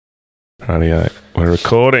Radio. We're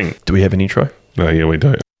recording. Do we have an intro? Oh, yeah, we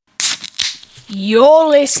do. You're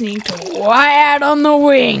listening to Way Out on the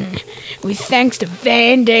Wing, with thanks to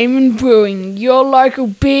Van Diemen Brewing, your local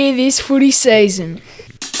beer this footy season.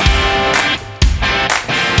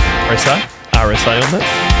 RSA on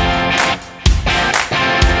that.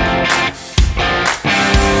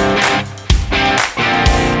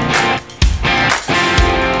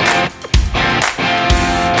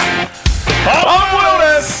 I'm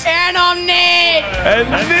Wilderness! And I'm Ned! And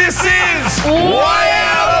this is Way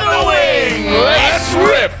Out on the Wing! Let's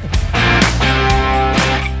rip!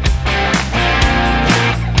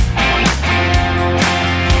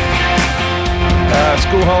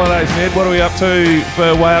 School holidays, Ned. What are we up to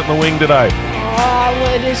for Way Out on the Wing today?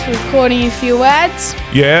 We're just recording a few ads.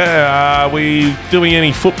 Yeah, are we doing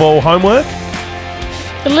any football homework?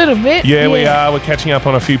 A little bit. Yeah, we are. We're catching up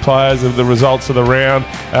on a few players of the results of the round.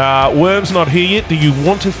 Worm's not here yet. Do you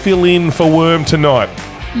want to fill in for Worm tonight?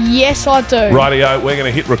 Yes, I do. Rightio, we're going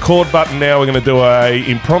to hit record button now. We're going to do a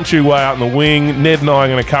impromptu Way Out in the Wing. Ned and I are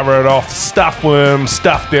going to cover it off. Stuff Worm,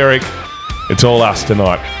 stuff Derek. It's all us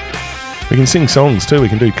tonight. We can sing songs too. We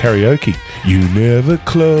can do karaoke. You never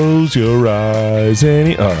close your eyes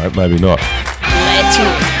any... All right, maybe not. Let's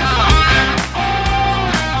rip.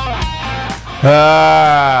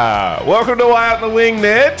 Welcome to Way Out in the Wing,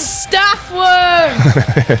 Ned. Stuff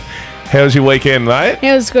Worm! How's your weekend, mate?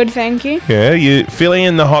 It was good, thank you. Yeah, you filling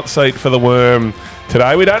in the hot seat for the Worm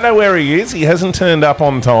today. We don't know where he is. He hasn't turned up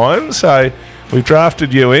on time, so we've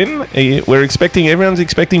drafted you in. Everyone's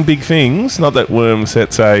expecting big things. Not that Worm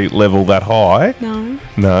sets a level that high. No.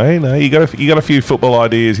 No. You got a few football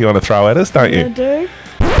ideas you want to throw at us, don't I you? do.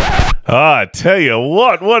 Oh, I tell you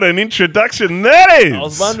what an introduction that is. I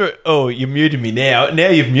was wondering. Oh, you muted me now. Now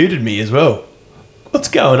you've muted me as well. What's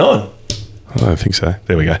going on? I don't think so.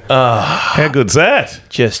 There we go. How good's that?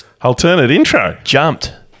 Just Alternate intro.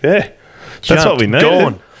 jumped. Yeah. That's what we need.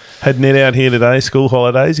 Gone. Had Ned out here today, school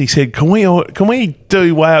holidays. He said, "Can we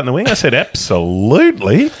do Way Out in the Wing?" I said,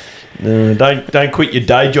 "Absolutely." Don't quit your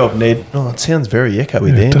day job, Ned. Oh, it sounds very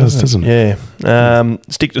echoey there. It does, doesn't it? Yeah.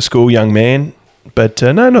 Stick to school, young man. But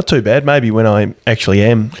no, not too bad. Maybe when I actually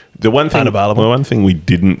am unavailable. The one thing we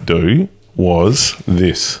didn't do was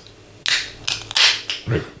this.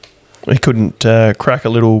 We couldn't crack a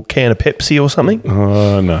little can of Pepsi or something.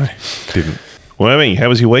 Oh no, didn't. Wormy, how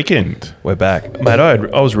was your weekend? We're back. Mate,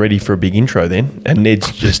 I was ready for a big intro then, and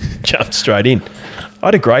Ned's just jumped straight in. I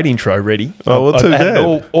had a great intro ready. Oh, well, too I had bad.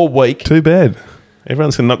 it all week. Too bad.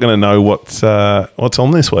 Everyone's not going to know what's on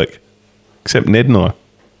this week, except Ned and I.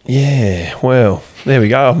 Yeah, well, there we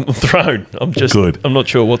go. I'm thrown. Good. I'm not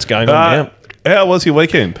sure what's going on now. How was your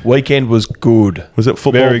weekend? Weekend was good. Was it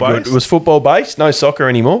football Very based? good. It was football based, no soccer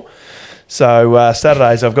anymore. So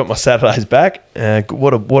Saturdays, I've got my Saturdays back.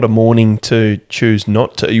 What a morning to choose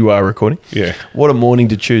not to. You are recording? Yeah. What a morning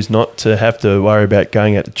to choose not to have to worry about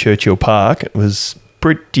going out to Churchill Park. It was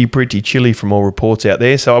pretty chilly from all reports out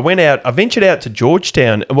there. So I ventured out to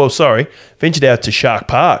Georgetown. Ventured out to Shark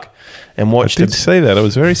Park and watched I did see that. I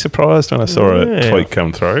was very surprised when I saw a tweet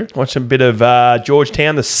come through. Watched a bit of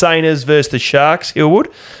Georgetown, the Sainers versus the Sharks, Hillwood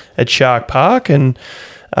at Shark Park, and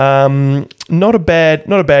not a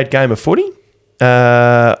bad game of footy.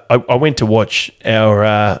 I went to watch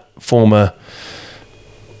our former,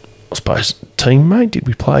 I suppose, teammate. Did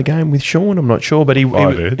we play a game with Sean? I'm not sure, but he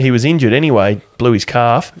was injured anyway. Blew his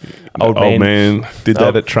calf. Old man did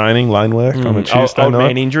that at training, lane work on a Tuesday old night.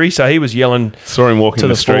 Man injury, so he was yelling. Saw him walking to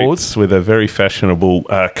the the streets forwards. with a very fashionable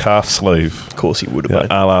calf sleeve. Of course he would have,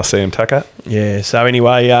 mate. A la Sam Tucker. Yeah, so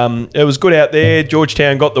anyway, it was good out there.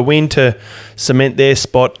 Georgetown got the win to cement their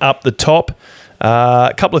spot up the top.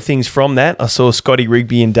 A couple of things from that. I saw Scotty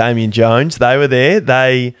Rigby and Damien Jones. They were there.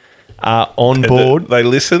 They are on board. They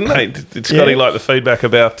listen. Did Scotty like the feedback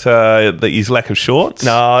about his lack of shorts?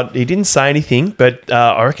 No, he didn't say anything, but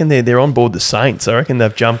I reckon they're on board the Saints. I reckon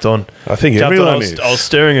they've jumped on. I think everyone is. I was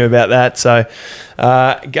stirring him about that, so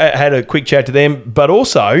had a quick chat to them. But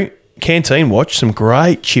also, Canteen watched some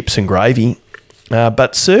great chips and gravy,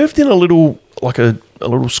 but served in a little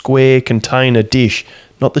square container dish,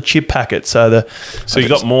 not the chip packet. So you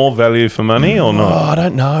got more value for money or not? I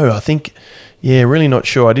don't know. I think, really not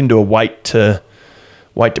sure. I didn't do a weight to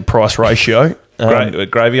price ratio.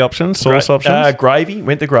 Gravy options, sauce options? Gravy.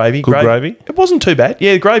 Went the gravy. Good gravy? It wasn't too bad.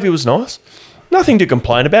 Yeah, the gravy was nice. Nothing to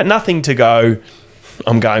complain about. Nothing to go,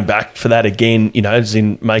 I'm going back for that again, as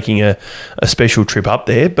in making a special trip up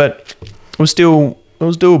there. But it was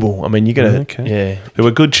doable. I mean, you're going to... Okay. Yeah. There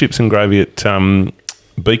were good chips and gravy at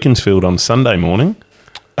Beaconsfield on Sunday morning.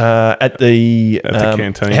 At the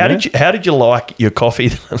canteen. How did you like your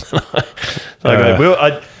coffee?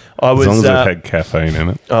 I I was As long as it had caffeine in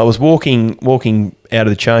it. I was walking out of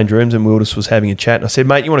the change rooms, and Wilders was having a chat. And I said,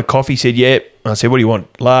 "Mate, you want a coffee?" He said, "Yeah." I said, "What do you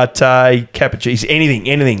want? Latte, cappuccino,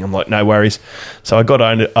 anything." I'm like, "No worries." So I got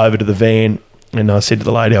over to the van, and I said to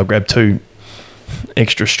the lady, "I'll grab 2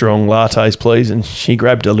 extra strong lattes, please." And she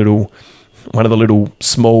grabbed one of the little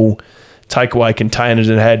small takeaway containers,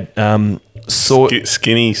 and it had soy.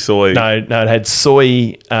 Skinny soy. No, it had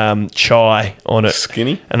soy chai on it.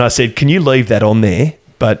 Skinny? And I said, "Can you leave that on there,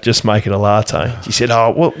 but just make it a latte?" She said,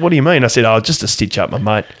 "Oh, what do you mean?" I said, "Oh, just to stitch up my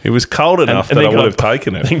mate." It was cold enough that I would have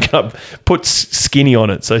taken it. Then put skinny on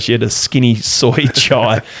it, so she had a skinny soy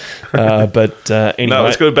chai. Anyway, No,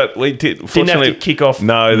 it's good, but we didn't have to kick off.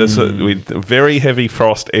 No, there's very heavy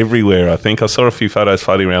frost everywhere. I think I saw a few photos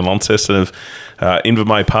floating around Launceston of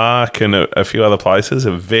Invermay Park and a few other places.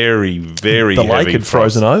 A very, very The heavy lake had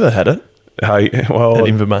frost. frozen over, had it? Hey, well, At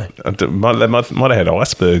Invermay. they might have had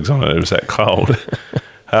icebergs on it. It was that cold.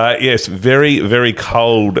 Yes, very, very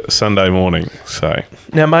cold Sunday morning. So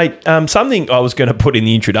Now, mate, something I was going to put in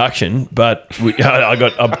the introduction, but I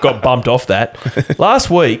got bumped off that. Last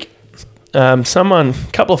week, a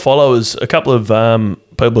couple of followers, a couple of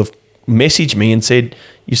people have messaged me and said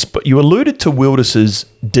you alluded to Wildus's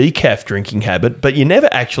decaf drinking habit, but you never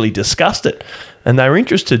actually discussed it, and they were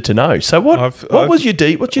interested to know. So what's your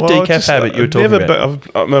decaf habit you were talking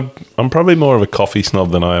about? I'm probably more of a coffee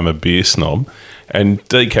snob than I am a beer snob. And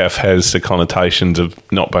decaf has the connotations of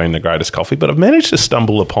not being the greatest coffee, but I've managed to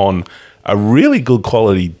stumble upon a really good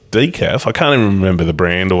quality decaf. I can't even remember the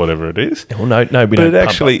brand or whatever it is. Well, no, we don't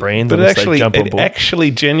pump up brands unless they jump on it board.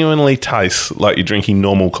 actually genuinely tastes like you're drinking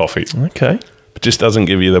normal coffee. Okay. It just doesn't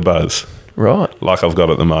give you the buzz Right. like I've got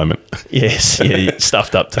at the moment. Yes. Yeah, you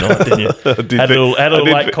stuffed up tonight, didn't you? Had a I little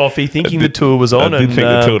did late thi- coffee, thinking the tour was on. I did think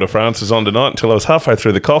the Tour de France was on tonight until I was halfway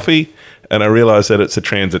through the coffee and I realised that it's a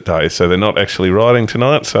transit day, so they're not actually riding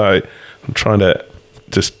tonight. So I'm trying to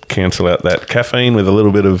just cancel out that caffeine with a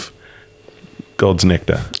little bit of God's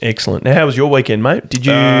nectar. Excellent. Now, how was your weekend, mate? What did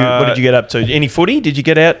you get up to? Any footy? Did you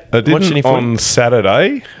get out? I Watch any didn't footy? on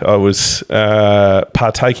Saturday. I was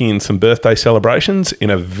partaking in some birthday celebrations in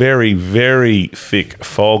a very, very thick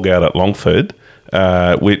fog out at Longford,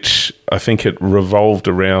 which I think it revolved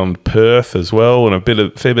around Perth as well and a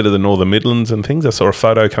fair bit of the Northern Midlands and things. I saw a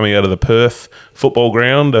photo coming out of the Perth football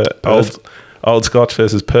ground, Old Scotch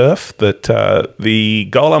versus Perth, that the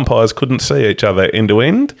goal umpires couldn't see each other end to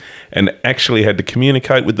end and actually had to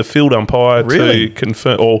communicate with the field umpire Really?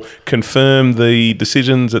 to confirm the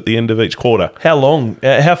decisions at the end of each quarter. How long?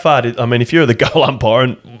 How far if you're the goal umpire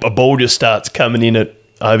and a ball just starts coming in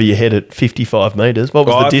over your head at 55 metres, what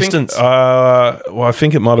was the distance? I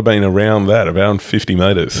think it might have been around 50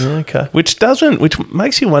 metres. Okay. Which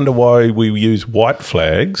makes you wonder why we use white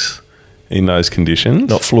flags in those conditions.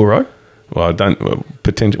 Not fluoro? Well,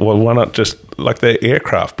 why not just like the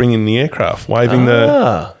aircraft? Bring in the aircraft, waving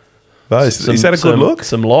those. Is that a good look?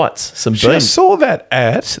 Some lights, some I beams. saw that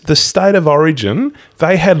at the State of Origin.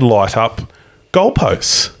 They had light up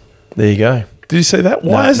goalposts. There you go. Did you see that?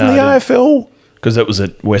 Why isn't no, the I didn't. AFL? Because it was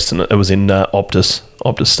at Western. It was in Optus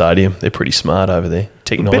Stadium. They're pretty smart over there.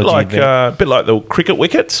 Technology. Bit like the cricket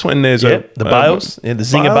wickets when there's the bails, the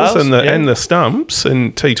zinger bails, and the stumps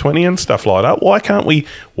and T20 and stuff like that. Why can't the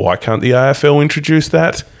AFL introduce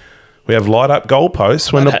that? We have light up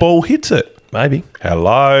goalposts when the ball hits it. Maybe.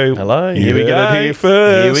 Hello. Here we go. Here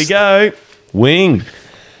first. Here we go. Wing.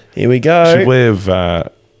 Here we go. Should we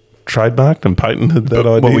have trademarked and patented that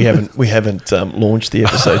idea? Well, we haven't launched the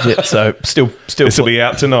episode yet, so still This will be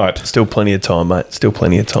out tonight. Still plenty of time, mate. Still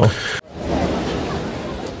plenty of time.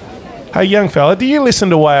 Hey, young fella, do you listen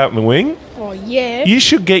to Way Out in the Wing? Oh, yeah. You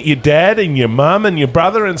should get your dad and your mum and your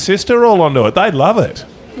brother and sister all onto it. They'd love it.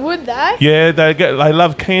 Would they? Yeah, they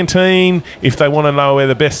love Canteen. If they want to know where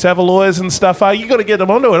the best Savoloys and stuff are, you got to get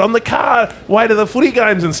them onto it. On the car, way to the footy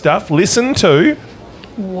games and stuff, listen to...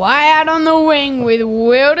 Way Out on the Wing with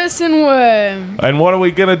Wilders and Worm. And what are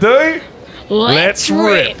we going to do? Let's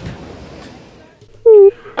rip.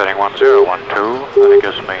 Setting 1012, that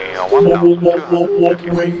gives me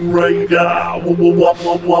 1,200. Wing radar, wing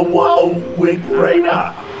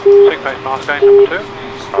radar. 6 base milestone number 2,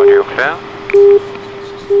 audio clear.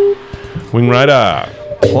 Wing Radar.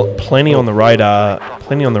 Plenty on the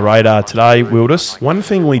radar today, Wilders. One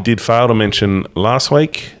thing we did fail to mention last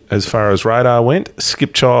week, as far as radar went,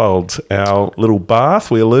 Skip Childs, our little bath.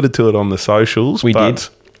 We alluded to it on the socials. We but did.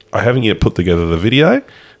 I haven't yet put together the video.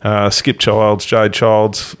 Skip Childs, Jade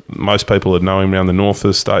Childs, most people would know him around the North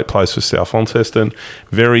Estate, plays for South Launceston.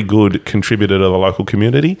 Very good contributor to the local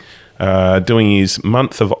community. doing his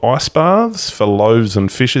month of ice baths for Loaves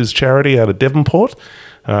and Fishes charity out of Devonport,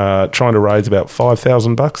 trying to raise about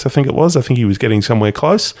 $5,000, I think it was. I think he was getting somewhere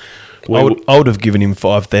close. I would have given him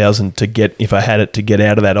 5,000 to get, if I had it, to get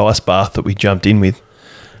out of that ice bath that we jumped in with.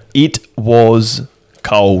 It was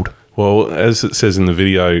cold. Well, as it says in the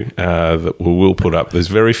video that we will put up, there's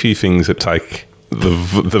very few things that take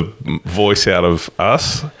the voice out of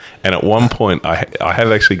us. And at one point, I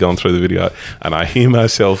have actually gone through the video and I hear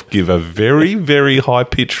myself give a very, very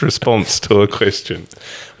high-pitched response to a question.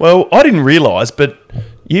 Well, I didn't realise, but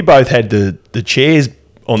you both had the chairs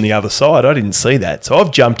on the other side. I didn't see that. So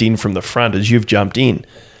I've jumped in from the front as you've jumped in,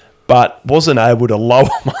 but wasn't able to lower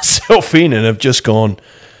myself in and have just gone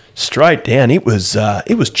straight down. It was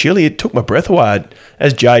chilly. It took my breath away.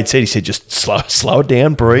 As Jade said, he said, just slow it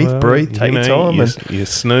down, breathe, take your time. You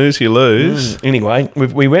snooze, you lose. Anyway,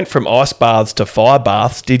 we went from ice baths to fire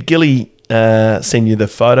baths. Did Gilly send you the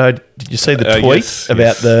photo? Did you see the tweet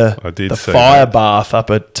about the fire bath up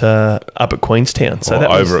at Queenstown? So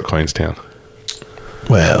that over at Queenstown.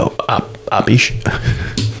 Well, up-ish.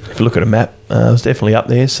 If you look at a map, it was definitely up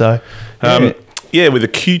there. So, yeah, with the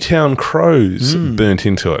Q-Town Crows burnt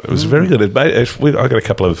into it. It was very good. I got a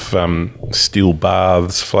couple of steel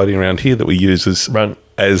baths floating around here that we use as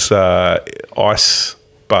ice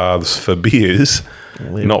baths for beers,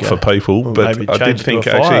 not for people. Well, but I did think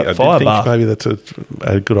maybe that's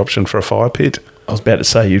a good option for a fire pit. I was about to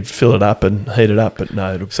say you'd fill it up and heat it up, but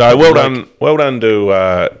no. So well done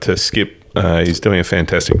to Skip. He's doing a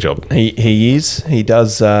fantastic job. He is. He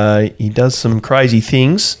does some crazy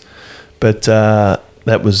things. But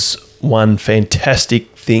that was one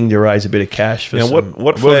fantastic thing to raise a bit of cash for. Now,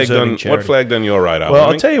 what flagged on your radar?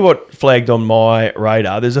 Well, I'll tell you what flagged on my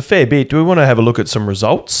radar. There's a fair bit. Do we want to have a look at some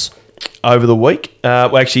results over the week?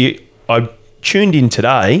 Well, actually, I tuned in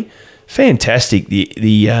today. Fantastic,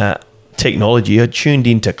 the technology. I tuned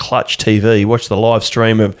into Clutch TV, watched the live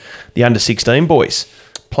stream of the under-16 boys.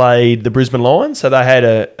 Played the Brisbane Lions, so they had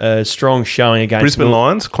a strong showing against Brisbane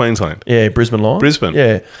Lions, Queensland. Yeah, Brisbane Lions. Brisbane.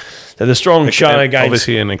 Yeah. So the strong showing against...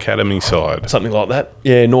 Obviously an academy side. Something like that.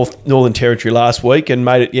 Yeah, Northern Territory last week and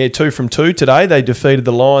made it, 2 from 2 today. They defeated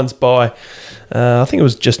the Lions by, I think it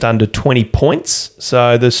was just under 20 points.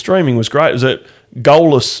 So the streaming was great. It was a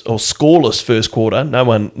goalless or scoreless first quarter. No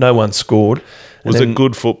one scored. Was it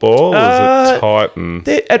good football? Was it tight? And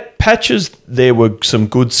at patches, there were some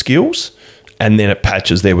good skills. And then at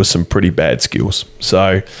patches, there were some pretty bad skills.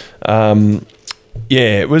 So...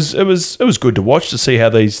 it was good to watch to see how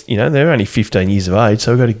these, they're only 15 years of age,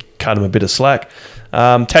 so we've got to cut them a bit of slack.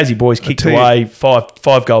 Tassie boys kicked away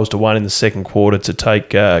 5 goals to 1 in the second quarter to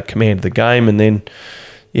take command of the game, and then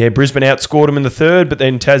Brisbane outscored them in the third, but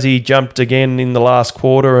then Tassie jumped again in the last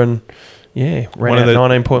quarter and ran out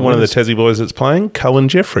 19 point one of the Tassie boys that's playing, Cohen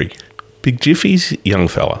Jeffrey. Big Jiffy's young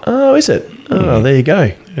fella. Oh, is it? Oh, there you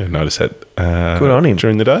go. Yeah, noticed that. Good on him.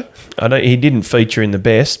 During the day. He didn't feature in the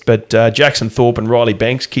best, but Jackson Thorpe and Riley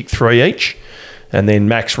Banks kicked 3 each. And then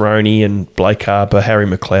Max Roney and Blake Harper, Harry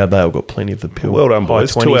McLeod, they all got plenty of the pill. Well done,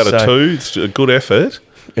 boys. 2 out of 2. It's a good effort.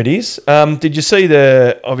 It is. Did you see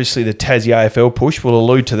the Tassie AFL push? We'll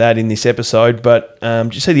allude to that in this episode. But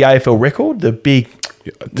did you see the AFL record? The big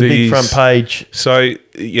front page. So,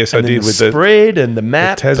 yes, I did. With the spread and the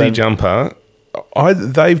map. The Tassie jumper.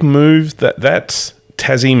 They've moved that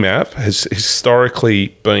Tassie map has historically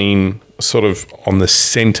been sort of on the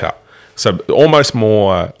centre. So almost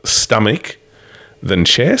more stomach than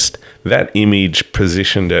chest. That image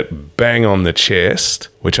positioned it bang on the chest,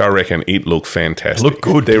 which I reckon it looked fantastic. It looked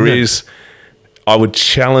good. I would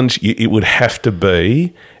challenge, it would have to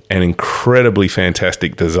be an incredibly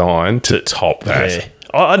fantastic design to top that. Yeah.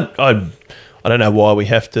 I don't know why we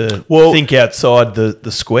have to think outside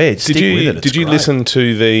the square. Did you listen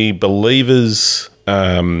to the Believers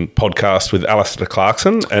podcast with Alistair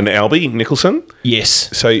Clarkson and Albie Nicholson?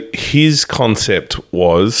 Yes. So his concept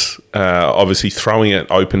was obviously throwing it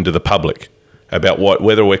open to the public about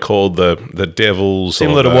whether we're called the Devils,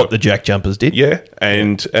 similar to what the Jack Jumpers did. Yeah,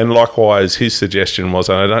 and likewise, his suggestion was,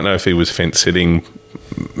 and I don't know if he was fence sitting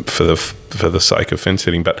for the sake of fence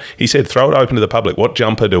sitting, but he said throw it open to the public. What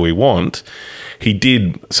jumper do we want? He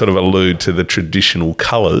did sort of allude to the traditional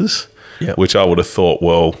colours, which I would have thought,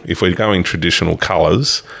 well, if we're going traditional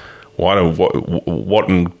colours, what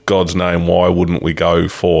in God's name, why wouldn't we go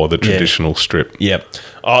for the traditional strip? Yep.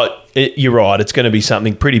 You're right. It's going to be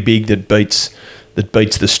something pretty big that beats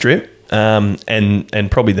the strip.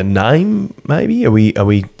 And probably the name, maybe. Are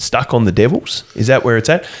we stuck on the Devils? Is that where it's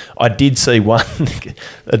at? I did see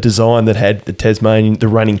a design that had the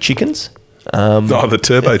running chickens. The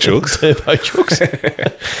Turbo Chooks. Turbo Chooks.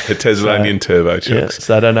 The Tasmanian Turbo Yeah, Chooks.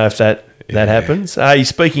 so I don't know if that happens.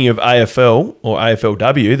 Speaking of AFL or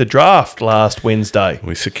AFLW, the draft last Wednesday.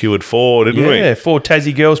 We secured 4, didn't we? Yeah, 4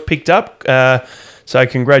 Tassie girls picked up. So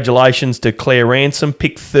congratulations to Claire Ransom,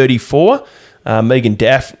 picked 34. Megan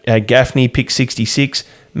Gaffney picked 66.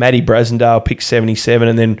 Maddie Brasendale picked 77.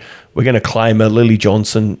 And then we're going to claim her. Lily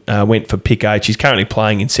Johnson went for pick 8. She's currently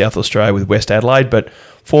playing in South Australia with West Adelaide, but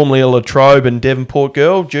formerly a Latrobe and Devonport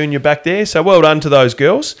girl, junior back there. So well done to those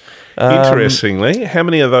girls. Interestingly, how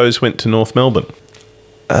many of those went to North Melbourne?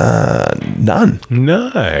 None.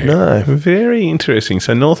 No. Very interesting.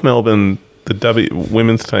 So North Melbourne, the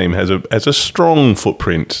women's team has a strong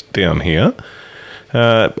footprint down here.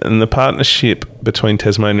 And the partnership between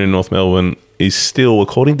Tasmania and North Melbourne is still,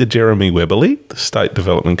 according to Jeremy Webberley, the state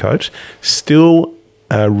development coach, still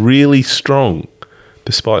really strong,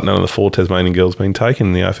 despite none of the 4 Tasmanian girls being taken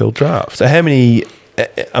in the AFL draft. So how many,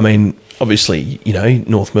 obviously,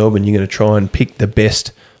 North Melbourne, you're going to try and pick the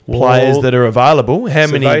best players that are available. How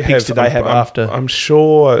many picks do they have after? I'm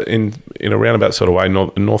sure in a roundabout sort of way,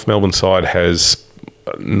 North Melbourne side has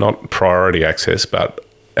not priority access, but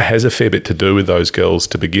has a fair bit to do with those girls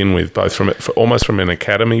to begin with, both almost from an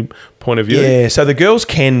academy point of view. Yeah, so the girls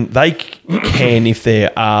can, if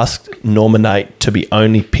they're asked, nominate to be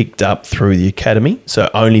only picked up through the academy, so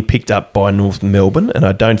only picked up by North Melbourne, and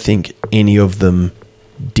I don't think any of them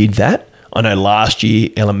did that. I know last year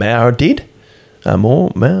Ella Maurer did.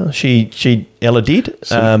 Ella did.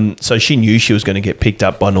 So she knew she was going to get picked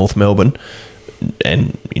up by North Melbourne.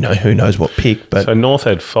 And, who knows what pick. But so North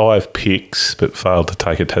had 5 picks but failed to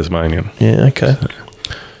take a Tasmanian. Yeah, okay.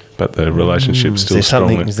 But the relationship's still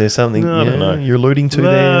strong. Is there something I don't know. You're alluding to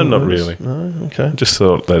there? No, not really. No, okay. Just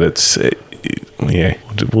thought that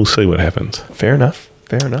we'll see what happens. Fair enough.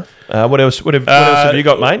 What else have you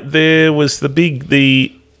got, mate? There was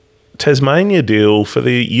the Tasmania deal for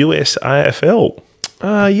the US AFL.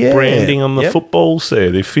 Yeah. Branding on the footballs there.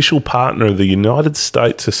 The official partner of the United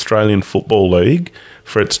States Australian Football League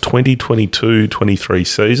for its 2022-23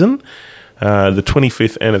 season. The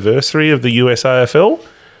 25th anniversary of the US AFL.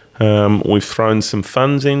 We've thrown some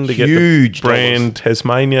funds in to get the brand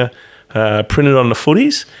Tasmania printed on the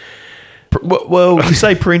footies. Well, you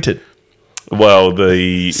say printed. Well,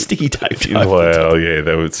 the sticky tape. Well, yeah,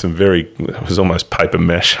 there was it was almost paper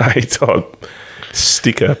mache type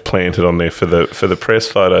sticker planted on there for the press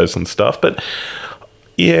photos and stuff. But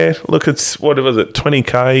yeah, look, it's what was it,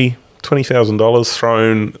 $20,000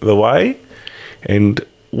 thrown the way, and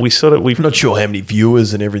we've not sure how many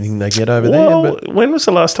viewers and everything they get over there. But when was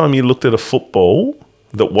the last time you looked at a football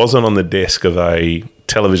that wasn't on the desk of a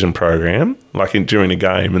television program, like during a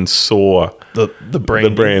game, and saw the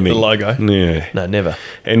branding, the logo? Yeah, no, never.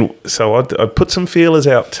 And so I put some feelers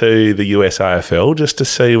out to the US AFL just to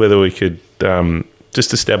see whether we could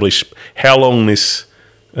just establish how long this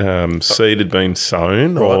seed had been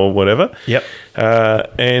sown or whatever. Yep.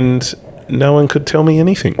 And no one could tell me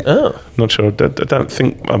anything. Oh. Not sure. I don't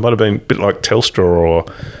think I might have been a bit like Telstra or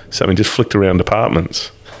something, just flicked around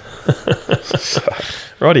departments.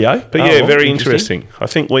 Rightio. But yeah, very interesting. I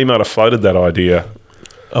think we might have floated that idea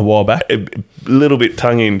a while back. A little bit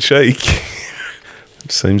tongue-in-cheek.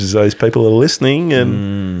 It seems as those people are listening.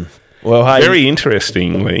 And well, hey, very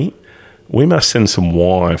interestingly, we must send some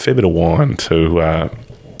wine, a fair bit of wine to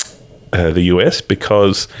the US,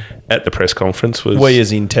 because at the press conference was... We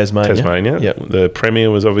as in Tasmania. Yep. The Premier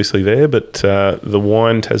was obviously there, but the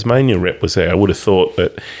Wine Tasmania rep was there. I would have thought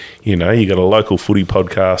that, you got a local footy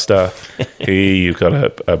podcaster here, you've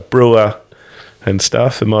got a brewer and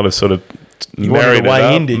stuff. It might have sort of married it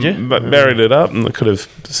up. In, did you? Married it up, and it could have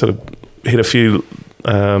sort of hit a few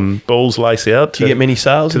balls lace out. Do you get many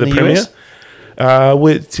sales to the Premier? US?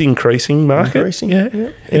 It's increasing market.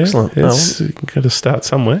 Yeah. Excellent. It's got to start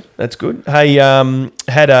somewhere. That's good. Hey,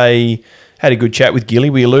 had a good chat with Gilly.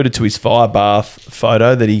 We alluded to his fire bath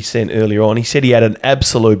photo that he sent earlier on. He said he had an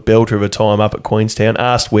absolute belter of a time up at Queenstown.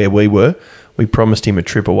 Asked where we were. We promised him a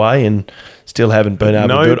trip away and still haven't been able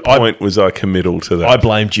to do it. No point was I committal to that. I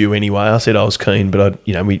blamed you anyway. I said I was keen, but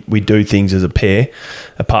we do things as a pair,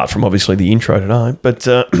 apart from obviously the intro tonight. But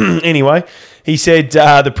anyway, he said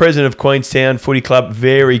the president of Queenstown Footy Club,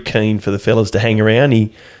 very keen for the fellas to hang around.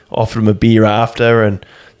 He offered them a beer after, and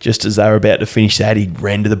just as they were about to finish that, he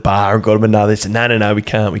ran to the bar and got them another. He said, no, we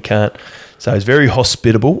can't. So he's very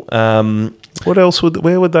hospitable. What else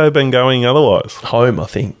where would they have been going otherwise? Home, I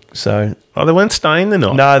think. So they weren't staying the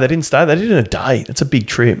night? No, they didn't stay. They did it in a day. That's a big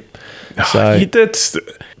trip. So that's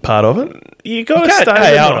part of it. You got to stay.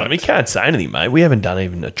 Hey, hold on. You can't say anything, mate. We haven't done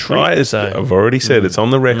even a trip. I've already said it's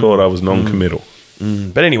on the record. I was non-committal.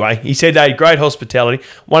 But anyway, he said they had great hospitality.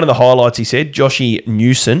 One of the highlights, he said, Joshy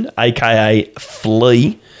Newson, a.k.a.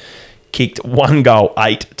 Flea, kicked 1 goal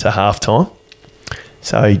 8 to halftime.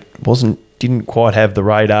 So he didn't quite have the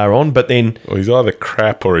radar on, but then... Well, he's either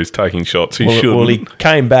crap or he's taking shots. He shouldn't. Well, he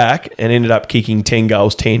came back and ended up kicking 10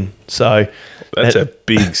 goals 10. So... That's a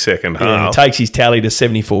big second half. Yeah, it takes his tally to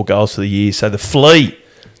 74 goals for the year. So the Flea,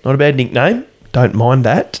 not a bad nickname. Don't mind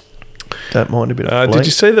that. Don't mind a bit of Flea. Did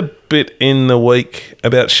you see the bit in the week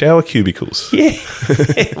about shower cubicles? Yeah.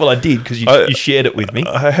 Well, I did because you shared it with me.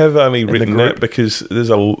 I have only written that because there's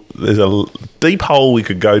a deep hole we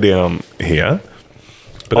could go down here.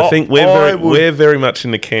 But I think we're very much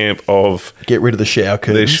in the camp of get rid of the shower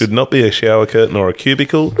curtains. There should not be a shower curtain or a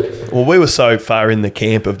cubicle. Well, we were so far in the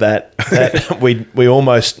camp of that we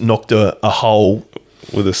almost knocked a hole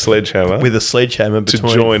with a sledgehammer. Between, to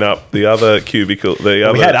join up the other cubicle. We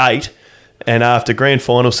had 8, and after grand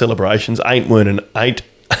final celebrations, 8 weren't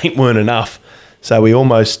enough. So we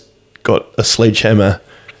almost got a sledgehammer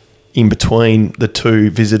in between the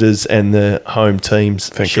 2 visitors and the home teams.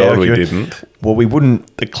 Thank God we didn't. Well, we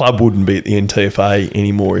wouldn't. The club wouldn't be at the NTFA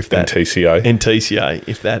anymore if that. NTCA,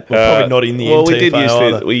 if that. Well, probably not in the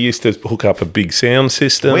NTFA we used to hook up a big sound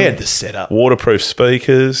system. We had the setup. Waterproof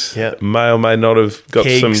speakers. Yeah. May or may not have got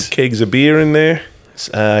some kegs of beer in there.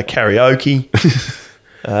 Karaoke.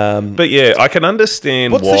 But yeah, I can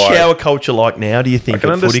understand why. What's the shower culture like now, do you think? I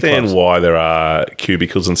can understand why there are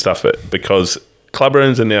cubicles and stuff, because club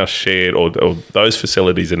rooms are now shared, or those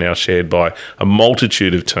facilities are now shared by a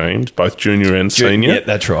multitude of teams, both junior and senior. Yeah,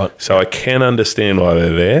 that's right. So I can understand why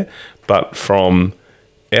they're there, but from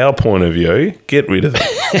our point of view, get rid of them.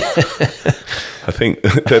 I think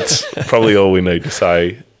that's probably all we need to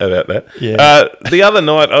say about that. Yeah. The other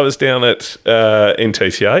night I was down at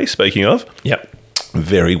NTCA, speaking of. Yep.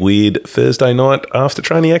 Very weird Thursday night after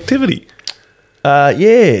training activity.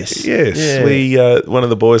 Yes. Yeah. We one of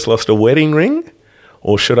the boys lost a wedding ring.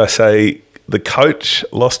 Or should I say the coach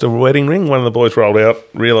lost a wedding ring? One of the boys rolled out,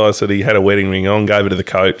 realised that he had a wedding ring on, gave it to the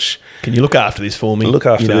coach. Can you look after this for me? Look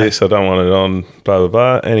after this. I don't want it on, blah, blah,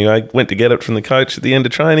 blah. Anyway, went to get it from the coach at the end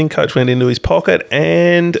of training. Coach went into his pocket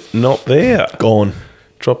and not there. Gone.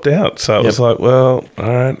 Dropped out. So it was like, well, all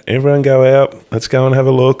right, everyone go out. Let's go and have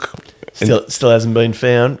a look. Still hasn't been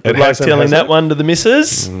found. Good luck telling that one to the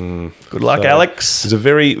missus. Good luck, Alex. It's a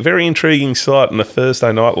very, very intriguing sight. And the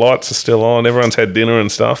Thursday night lights are still on. Everyone's had dinner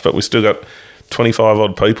and stuff, but we still got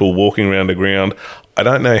 25-odd people walking around the ground. I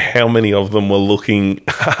don't know how many of them were looking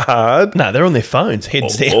hard. No, they're on their phones,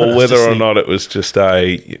 heads down. Or whether or not it was just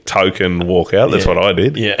a token walkout. That's what I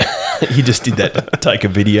did. Yeah. You just did that to take a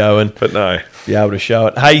video but no, be able to show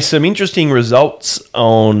it. Hey, some interesting results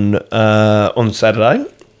on Saturday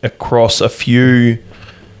across a few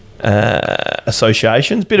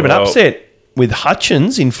associations. Bit of an upset with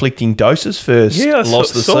Hutchins inflicting Doses first loss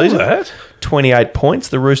of the season. That. 28 points.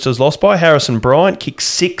 The Roosters lost by. Harrison Bryant kicked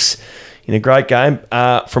 6 in a great game.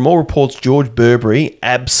 From all reports, George Burberry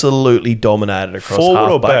absolutely dominated across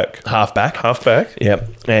forward or back? Halfback. Halfback.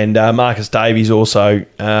 Yep. And Marcus Davies also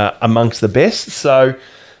amongst the best. So,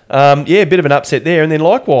 a bit of an upset there. And then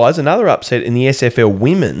likewise, another upset in the SFL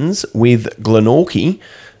Women's with Glenorchy.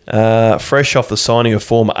 Fresh off the signing of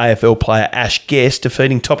former AFL player Ash Guest,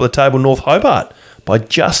 defeating top of the table North Hobart by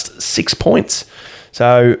just 6 points.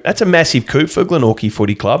 So that's a massive coup for Glenorchy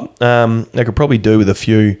Footy Club. They could probably do with a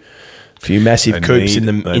few massive coups in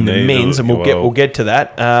the men's, and we'll get to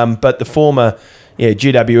that. But the former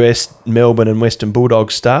GWS, Melbourne and Western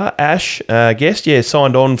Bulldogs star Ash Guest,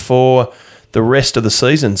 signed on for the rest of the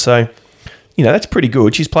season. So that's pretty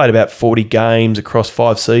good. She's played about 40 games across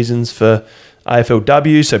 5 seasons for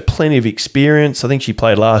AFLW, so plenty of experience. I think she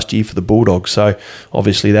played last year for the Bulldogs, so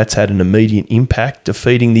obviously that's had an immediate impact,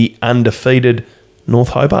 defeating the undefeated North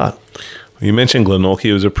Hobart. You mentioned Glenorchy.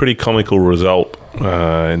 It was a pretty comical result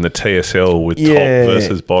in the TSL with top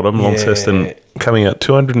versus bottom. Launceston coming out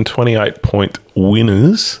 228-point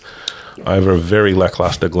winners over a very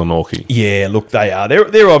lacklustre Glenorchy. Yeah, look, they are.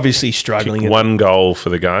 They're obviously struggling. Kicked 1 goal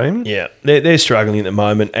for the game. Yeah, they're struggling at the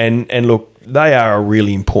moment. And look, they are a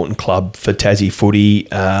really important club for Tassie footy.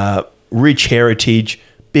 Rich heritage,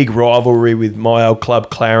 big rivalry with my old club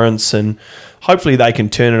Clarence, and hopefully they can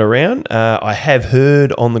turn it around. I have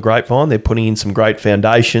heard on the grapevine they're putting in some great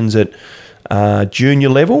foundations at junior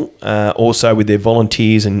level, also with their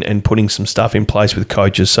volunteers and putting some stuff in place with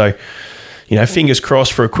coaches. So, fingers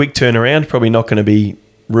crossed for a quick turnaround. Probably not going to be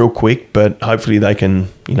real quick, but hopefully they can,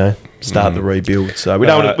 start the rebuild. So we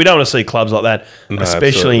don't want to see clubs like that,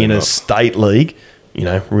 especially in a state league,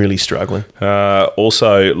 really struggling.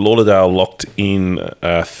 Also, Lauderdale locked in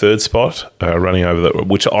third spot, running over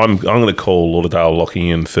which I'm going to call Lauderdale locking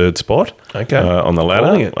in third spot. Okay. On the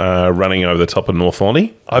Calling it. ladder, running over the top of North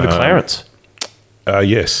Lonnie. Over Clarence.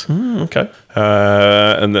 Yes. Okay.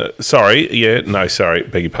 Sorry,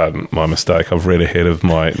 beg your pardon, my mistake. I've read ahead of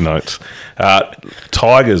my notes.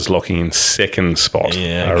 Tigers locking in second spot.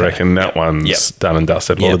 Yeah, I okay. reckon that one's done and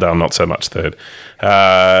dusted. Lauderdale not so much third.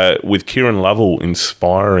 With Kieran Lovell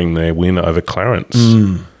inspiring their win over Clarence.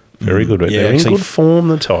 Very good. Yeah, They're in actually, good form,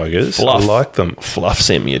 the Tigers. Fluff. I like them. Fluff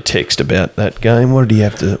sent me a text about that game. What did you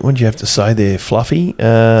have to say there, Fluffy?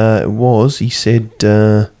 He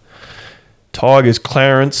said Tigers,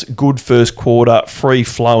 Clarence, good first quarter, free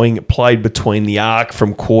flowing, played between the arc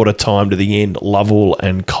from quarter time to the end. Lovell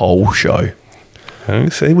and Cole show.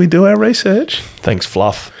 See, we do our research. Thanks,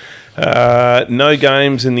 Fluff. No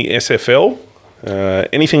games in the SFL.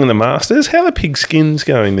 Anything in the Masters? How are the Pigskins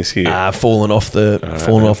going this year? Fallen off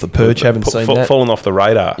the perch. Haven't seen that. Fallen off the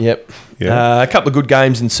radar. Yep. Yeah. A couple of good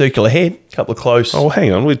games in Circular Head. A couple of close. Oh,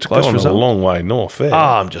 hang on. We've Close gone result. a long way north there.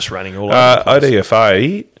 I'm just running all over the place.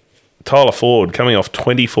 ODFA, Tyler Ford coming off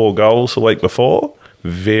 24 goals the week before.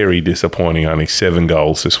 Very disappointing. Only 7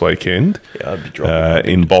 goals this weekend. Yeah, I'd be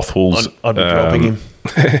dropping him. In Bothwell's. I'd be dropping him.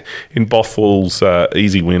 In Bothwell's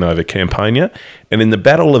easy win over Campania. And in the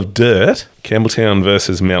Battle of Dirt, Campbelltown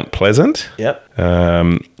versus Mount Pleasant. Yep.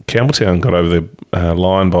 Campbelltown got over the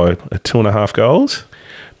line by 2.5 goals.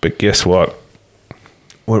 But guess what?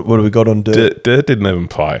 What have we got on Dirt? Dirt didn't even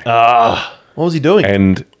play. What was he doing?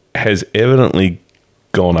 And has evidently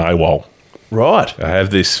gone AWOL. Right. I have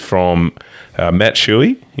this from Matt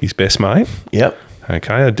Shuey, his best mate. Yep.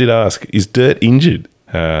 Okay, I did ask, is Dirt injured?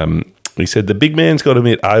 He said, the big man's got to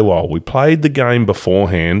admit AWOL. We played the game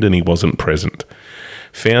beforehand and he wasn't present.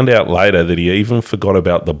 Found out later that he even forgot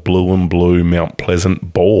about the blue and blue Mount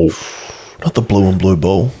Pleasant ball. Not the blue and blue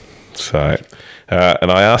ball. So,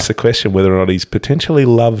 and I asked the question whether or not he's potentially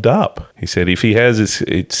loved up. He said if he has,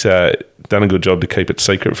 it's done a good job to keep it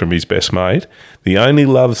secret from his best mate. The only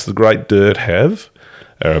loves the great Dirt have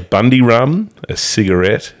are a Bundy rum, a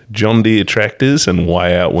cigarette, John Deere tractors, and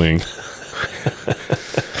way out wing.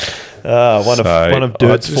 One of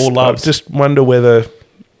Dirt's 4 loves. I just wonder whether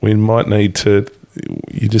we might need to.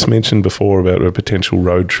 You just mentioned before about a potential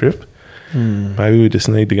road trip. Maybe we just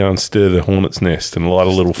need to go and stir the hornet's nest and light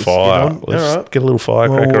a little fire. Let's get a little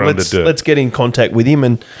firecracker under Dirt. Let's get in contact with him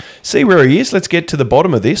and see where he is. Let's get to the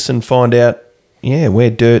bottom of this and find out, where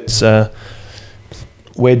Dirt's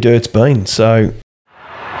been. So.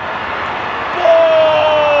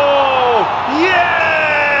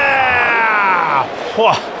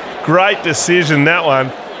 Great decision, that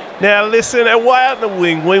one. Now, listen, at Way Out in the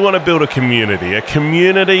Wing, we want to build a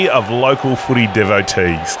community of local footy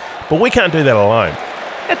devotees. But we can't do that alone.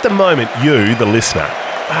 At the moment, you, the listener,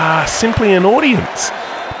 are simply an audience.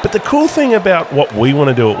 But the cool thing about what we want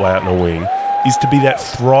to do at Way Out in the Wing is to be that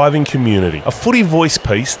thriving community, a footy voice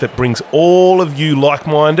piece that brings all of you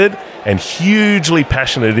like-minded and hugely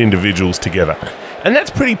passionate individuals together. And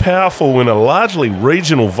that's pretty powerful in a largely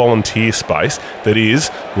regional volunteer space that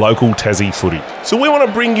is local Tassie footy. So we want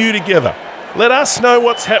to bring you together. Let us know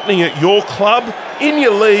what's happening at your club, in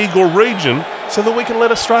your league or region, so that we can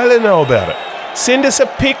let Australia know about it. Send us a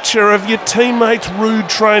picture of your teammates' rude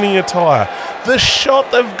training attire, the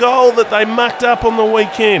shot of goal that they mucked up on the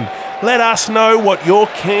weekend. Let us know what your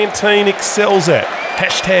canteen excels at.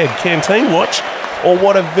 Hashtag Canteen Watch, or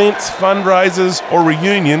what events, fundraisers or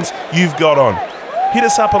reunions you've got on. Hit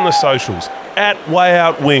us up on the socials, at Way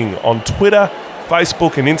Out Wing on Twitter,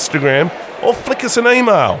 Facebook and Instagram, or flick us an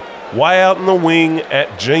email,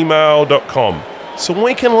 wayoutinthewing@gmail.com, so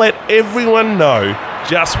we can let everyone know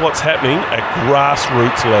just what's happening at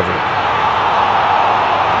grassroots level.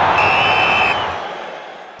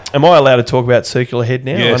 Am I allowed to talk about Circular Head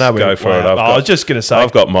now? Yes, go for it. I was just going to say.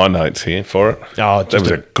 I've got my notes here for it. Oh, That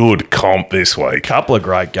was a good comp this week. couple of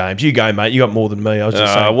great games. You go, mate. You got more than me. I was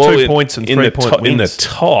just saying 2 points and 3 point wins. In the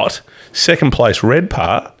tot, second place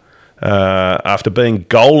Redpar, after being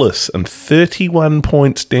goalless and 31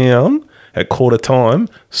 points down at quarter time,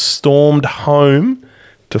 stormed home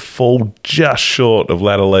to fall just short of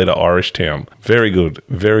ladder leader Irish Town. Very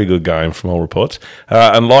good game from all reports.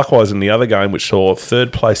 And likewise in the other game, which saw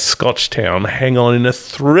third place Scotch Town hang on in a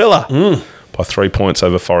thriller by 3 points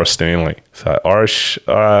over Forest Stanley. So Irish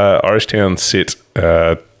Town sit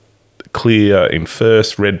clear in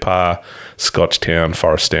first, Redpar, Scotch Town,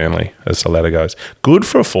 Forest Stanley as the ladder goes. Good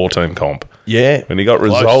for a 14 comp. Yeah. When you got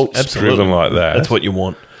Close. results Absolutely. driven like that. That's what you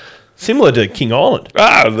want. Similar to King Island.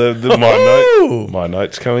 My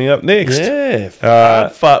note's coming up next. Yeah.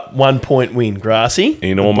 1 point win, Grassy.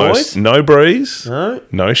 In The almost boys. no breeze, No.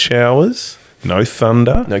 no showers, no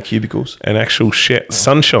thunder, No cubicles. and actual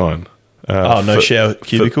sunshine. No shower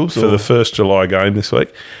cubicles? For or- the first July game this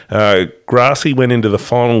week. Grassy went into the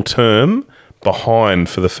final term behind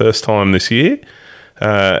for the first time this year.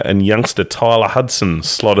 And youngster Tyler Hudson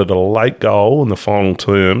slotted a late goal in the final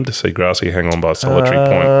term to see Grassy hang on by a solitary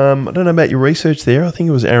point. I don't know about your research there. I think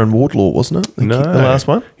it was Aaron Wardlaw, wasn't it? The last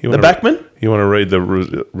one. You The wanna- backman. You want to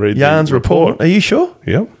read Yarn's the report. Are you sure?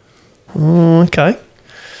 Yep. Okay.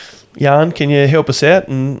 Yarn, can you help us out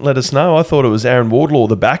and let us know? I thought it was Aaron Wardlaw,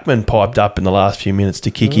 the backman, piped up in the last few minutes to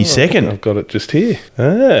kick his second. I've got it just here.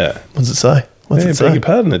 What does it say? What's it beg say? your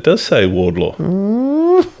pardon. It does say Wardlaw.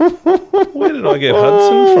 Where did I get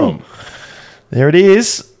Hudson from? There it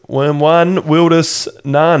is. Worm 1, Wilders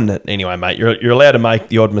none. Anyway, mate, you're allowed to make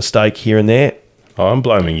the odd mistake here and there. Oh, I'm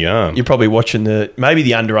blaming Yarn. You're probably watching maybe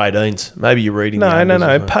the under 18s. Maybe you're reading. No. the unders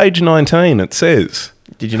as well. Page 19, it says.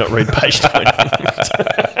 Did you not read page 19?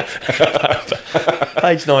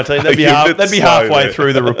 Page 19. That'd be, You're a bit slow halfway there.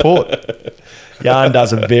 through the report. Yarn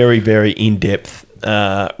does a very, very in-depth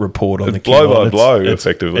report on the King blow by Islands. blow,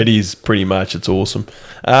 effectively. It is pretty much. It's awesome.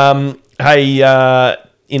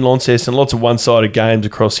 In Launceston, lots of one-sided games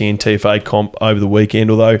across the NTFA comp over the weekend,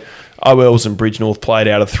 although OLs and Bridgenorth played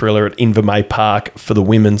out a thriller at Invermay Park for the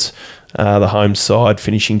women's, the home side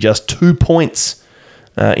finishing just 2 points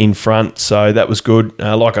in front, so that was good.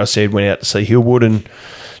 Like I said, went out to see Hillwood and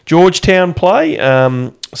Georgetown play.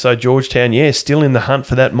 So Georgetown, still in the hunt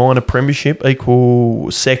for that minor premiership, equal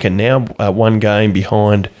second now, one game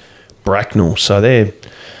behind Bracknell. So they're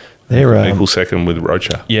Equal second with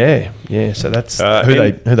Rocha. yeah. So that's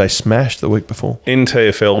who they smashed the week before.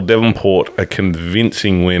 NTFL, Devonport, a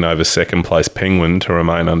convincing win over second place Penguin to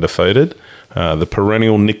remain undefeated. The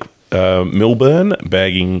perennial Nick Milburn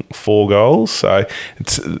bagging 4 goals. So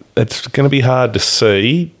it's going to be hard to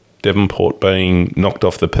see Devonport being knocked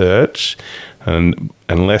off the perch, and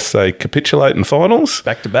unless they capitulate in finals,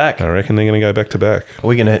 Back to back. I reckon they're going to go back to back.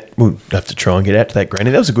 We'll have to try and get out to that,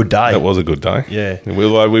 Granny. That was a good day. That was a good day. Yeah.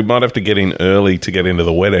 We might have to get in early to get into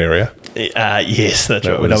the wet area. Yes, that's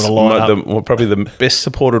right. That We don't was want to line up. probably the best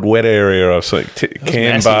supported wet area I've seen.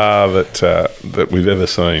 Canberra that we've ever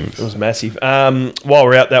seen. It was massive. While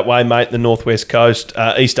we're out that way, mate, the Northwest Coast,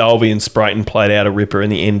 East Alvey and Sprayton played out a ripper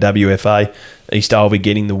in the NWFA. East Alvey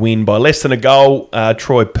getting the win by less than a goal.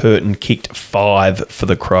 Troy Purton kicked 5 for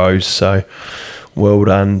the Crows. So well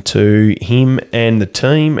done to him and the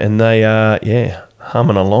team. And they are,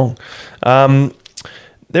 humming along.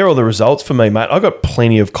 They're all the results for me, mate. I got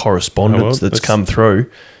plenty of correspondence that's come through.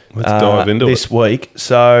 Let's dive into this week.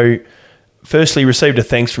 So, firstly, received a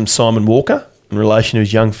thanks from Simon Walker in relation to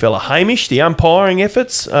his young fella Hamish, the umpiring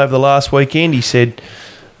efforts over the last weekend. He said,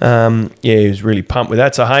 he was really pumped with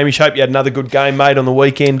that. So, Hamish, hope you had another good game, mate, on the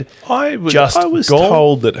weekend. I was gone.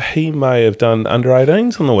 told that he may have done under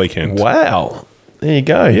 18s on the weekend. Wow. There you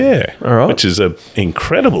go. Yeah. All right. Which is an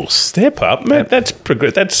incredible step up. Man, that's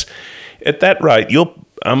at that rate,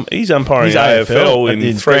 he's umpiring He's AFL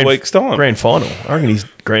in 3 weeks' time. Grand final. I reckon he's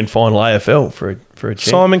grand final AFL for a chance.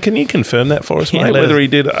 Simon, can you confirm that for us, Yeah, mate? let Whether us- he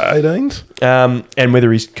did 18s? And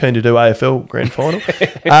whether he's keen to do AFL grand final.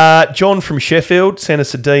 John from Sheffield sent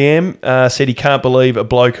us a DM, said he can't believe a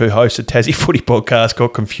bloke who hosts a Tassie footy podcast got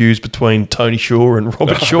confused between Tony Shaw and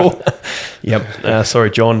Robert Shaw. Yep.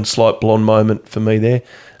 Sorry, John, slight blonde moment for me there.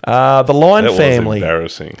 The Lyon That was family.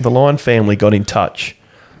 embarrassing. The Lyon family got in touch.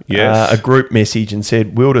 Yes. A group message and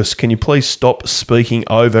said, Wilders, can you please stop speaking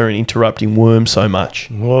over and interrupting Worm so much?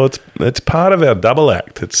 Well, it's part of our double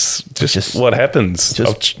act. It's just what happens.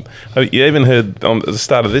 You even heard on the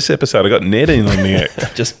start of this episode, I got Ned in on the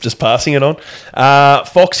act. just passing it on.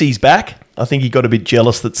 Foxy's back. I think he got a bit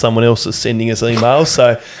jealous that someone else is sending us emails,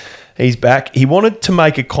 so he's back. He wanted to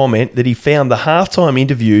make a comment that he found the halftime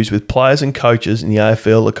interviews with players and coaches in the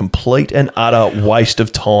AFL a complete and utter waste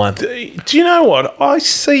of time. Do you know what? I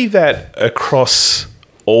see that across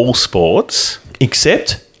all sports.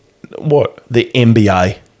 Except What? the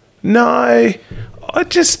NBA. No, I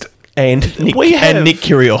just... And Nick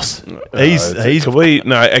Kyrgios.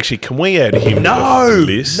 Can we add him No, to the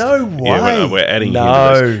list? no way. Yeah, we're adding him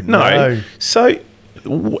No, to the list. no. So,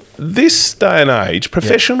 this day and age,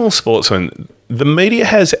 professional sportsmen, the media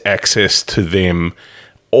has access to them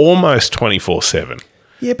almost 24/7.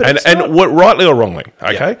 Yeah, but and it's not- what, rightly or wrongly,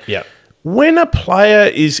 okay? Yeah. When a player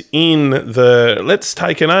is in let's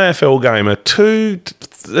take an AFL game,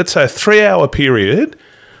 let's say a 3-hour period,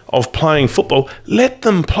 of playing football. Let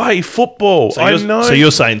them play football. So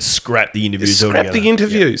you're saying scrap the interviews Scrap altogether. the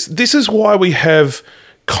interviews. This is why we have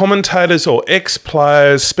commentators or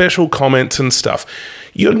ex-players, special comments and stuff.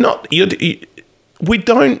 We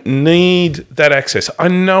don't need that access. I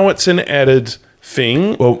know it's an added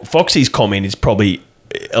thing. Well, Foxy's comment is probably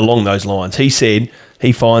along those lines. He said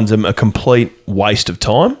he finds them a complete waste of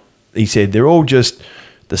time. He said they're all just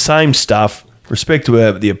the same stuff, respect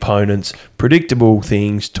to the opponents, predictable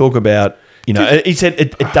things, talk about, he said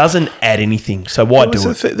it doesn't add anything, so why do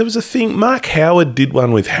it? There was a thing, Mark Howard did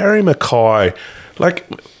one with Harry Mackay, like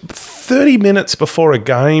 30 minutes before a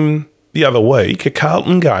game the other week, a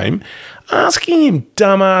Carlton game, asking him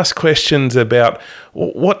dumbass questions about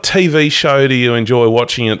what TV show do you enjoy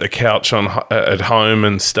watching at the couch at home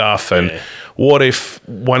and stuff, and what if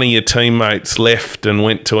one of your teammates left and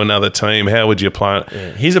went to another team? How would you play it?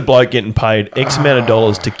 Yeah. Here's a bloke getting paid X amount of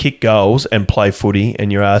dollars to kick goals and play footy,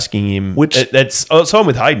 and you're asking him... It's on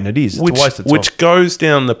with Hayden, it is. It's a waste of time. Which goes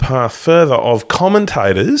down the path further of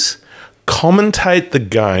commentators commentate the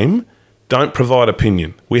game, don't provide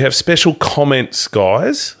opinion. We have special comments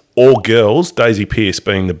guys... or girls, Daisy Pearce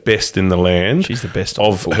being the best in the land. She's the best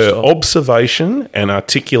of her observation and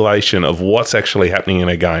articulation of what's actually happening in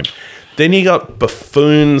a game. Then you got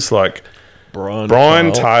buffoons like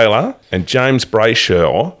Brian Taylor and James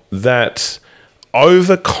Brayshaw that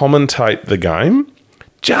over-commentate the game.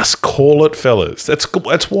 Just call it, fellas. That's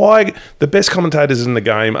why the best commentators in the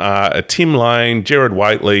game are Tim Lane, Gerard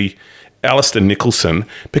Whateley, Alistair Nicholson,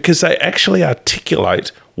 because they actually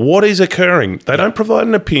articulate what is occurring. They don't provide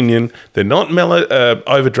an opinion. They're not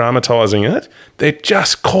over-dramatising it. They're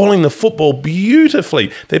just calling the football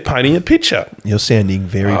beautifully. They're painting a picture. You're sounding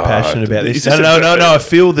very passionate about this. this No. I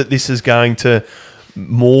feel that this is going to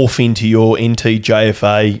morph into your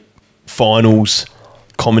NTJFA finals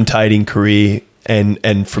commentating career,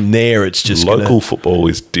 and from there it's just local football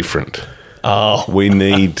is different. Oh, we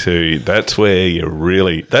need to. That's where you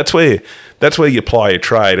really. That's where you apply your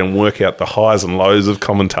trade and work out the highs and lows of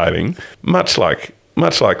commentating. Much like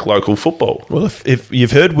local football. Well, if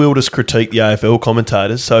you've heard Wilders critique the AFL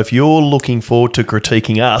commentators, so if you're looking forward to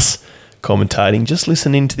critiquing us commentating, just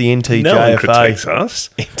listen into the NTJFA. No one critiques us.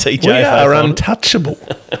 NTJFA. We are untouchable.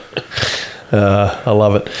 I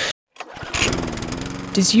love it.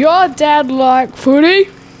 Does your dad like footy?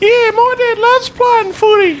 Yeah, my dad loves playing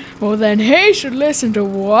footy. Well, then he should listen to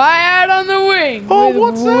Way Out on the Wing. Oh,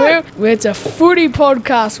 what's that? It's a footy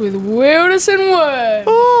podcast with Wilders and Word.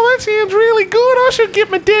 Oh, that sounds really good. I should get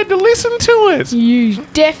my dad to listen to it. You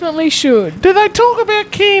definitely should. Do they talk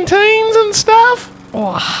about canteens and stuff?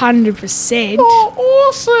 Oh, 100%. Oh,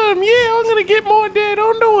 awesome. Yeah, I'm going to get my dad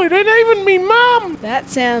onto it, and even me mum. That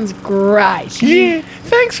sounds great. Yeah,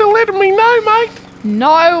 thanks for letting me know, mate.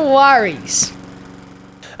 No worries.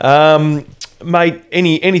 Mate,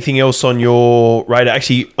 anything else on your radar?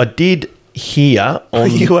 Actually, I did hear on...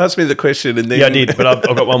 You asked me the question and then... Yeah, I did, but I've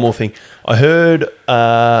got one more thing. I heard...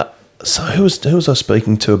 so who was I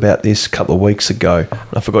speaking to about this a couple of weeks ago?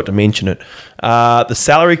 I forgot to mention it. The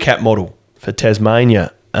salary cap model for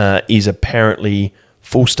Tasmania is apparently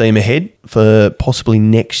full steam ahead for possibly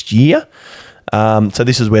next year. So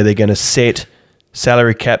this is where they're going to set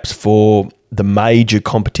salary caps for the major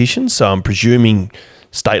competitions. So I'm presuming...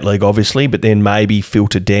 State League, obviously, but then maybe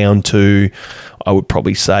filter down to, I would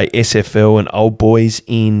probably say, SFL and Old Boys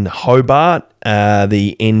in Hobart,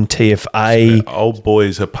 the NTFA. So old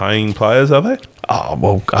Boys are paying players, are they? Oh,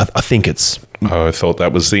 well, I think it's... Oh, I thought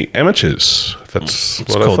that was the amateurs. That's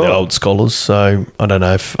It's what I called thought. the Old Scholars, so I don't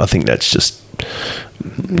know if... I think that's just...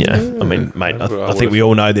 I mean, mate, I think we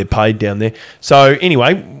all know they're paid down there. So,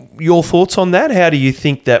 anyway, your thoughts on that? How do you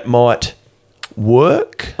think that might...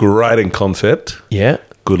 work? Great in concept. Yeah.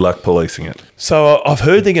 Good luck policing it. So I've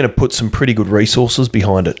heard they're going to put some pretty good resources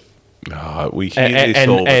behind it. We hear this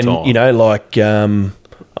all the time. And you know, like, I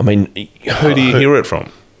mean... Who do you hear it from?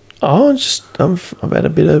 Oh, I've had a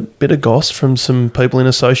bit of goss from some people in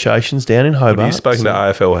associations down in Hobart. Have you spoken to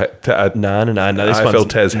AFL? No. This AFL one's-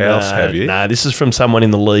 Tas House, have you? No, this is from someone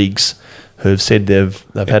in the leagues who've said they've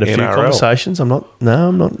had a few NRL. conversations. I'm not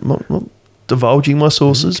divulging my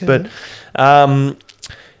sources, but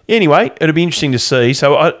anyway, it'll be interesting to see.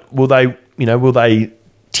 So, will they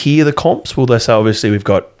tier the comps? Will they say, obviously, we've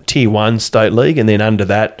got Tier 1 State League, and then under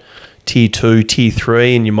that, Tier 2, Tier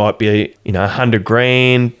 3, and you might be,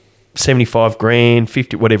 $100,000, 75 grand,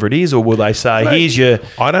 50, whatever it is, or will they say, here's your...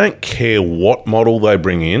 I don't care what model they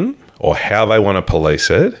bring in or how they want to police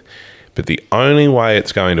it, but the only way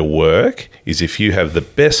it's going to work is if you have the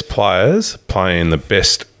best players playing the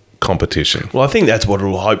best competition. Well, I think that's what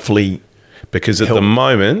it'll hopefully... Because at help. the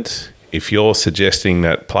moment, if you're suggesting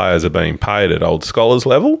that players are being paid at Old Scholars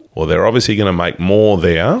level, well, they're obviously going to make more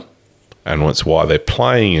there, and that's why they're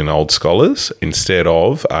playing in Old Scholars instead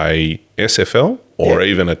of a SFL or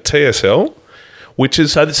even a TSL, which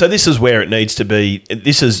is... So this is where it needs to be.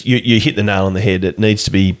 This is you hit the nail on the head. It needs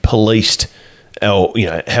to be policed, or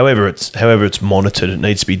however it's monitored. It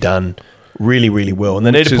needs to be done really, really well, and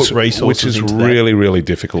they need to put resources into that. Which is really, really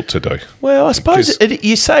difficult to do. Well, I suppose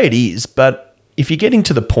you say it is, but if you're getting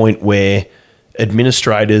to the point where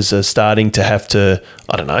administrators are starting to have to,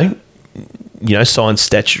 I don't know, sign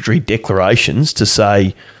statutory declarations to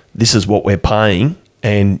say this is what we're paying,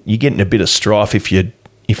 and you're getting a bit of strife if you're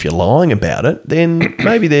lying about it, then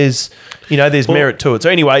maybe there's merit to it. So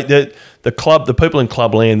anyway, the people in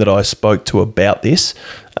Clubland that I spoke to about this,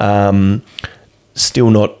 still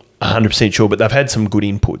not 100% sure, but they've had some good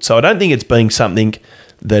input. So I don't think it's being something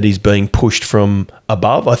that is being pushed from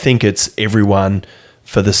above. I think it's everyone,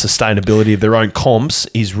 for the sustainability of their own comps,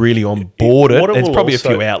 is really on board it. There's probably a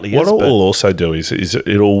few outliers. What it will also do is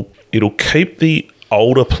it'll keep the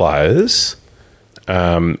older players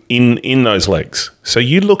in those leagues. So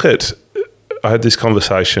you look at, I had this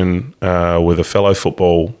conversation with a fellow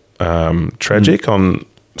football tragic on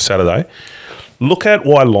Saturday. Look at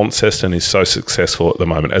why Launceston is so successful at the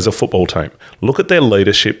moment as a football team. Look at their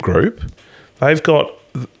leadership group. They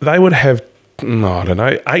would have, I don't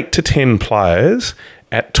know, 8 to 10 players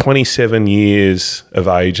at 27 years of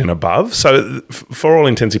age and above. So for all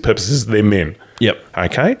intents and purposes, they're men. Yep.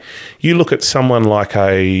 Okay. You look at someone like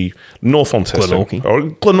a North Launceston.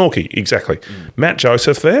 Glenorchy, exactly. Matt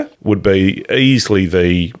Joseph there would be easily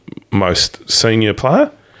the most senior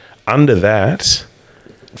player. Under that...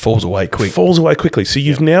 Falls away quickly. So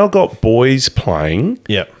you've now got boys playing.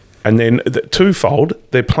 Yep. And then twofold,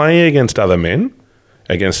 they're playing against other men,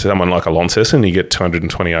 against someone like a Launceston, you get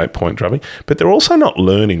 228-point drubbing, but they're also not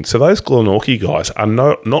learning. So those Glenorchy guys are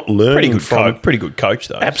not learning pretty good coach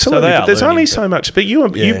though. Absolutely, so but there's only so much. But you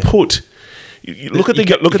look at the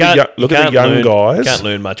young guys. You can't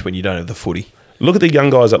learn much when you don't have the footy. Look at the young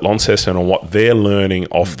guys at Launceston and what they're learning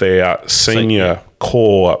off their senior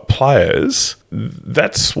core players.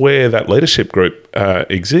 That's where that leadership group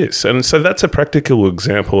exists. And so that's a practical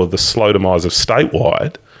example of the slow demise of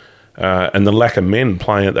statewide and the lack of men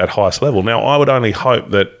playing at that highest level. Now, I would only hope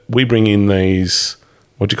that we bring in these,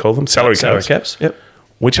 what do you call them? Salary caps. Yep.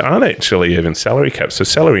 Which aren't actually even salary caps, so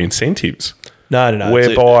salary incentives. No.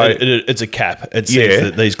 Whereby it's a cap. It says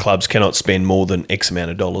that these clubs cannot spend more than X amount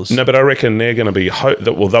of dollars. No, but I reckon they're going to be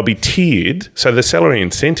they'll be tiered. So the salary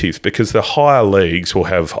incentives, because the higher leagues will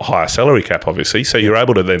have a higher salary cap, obviously. So you're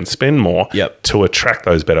able to then spend more to attract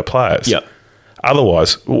those better players. Yep.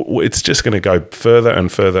 Otherwise, it's just going to go further and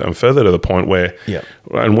further and further to the point where,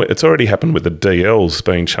 and it's already happened with the DLs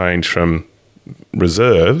being changed from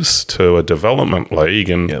reserves to a development league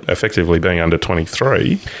and effectively being under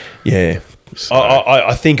 23. Yeah. So.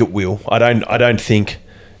 I think it will. I don't think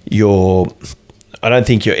your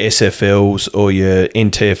SFLs or your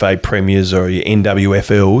NTFA premiers or your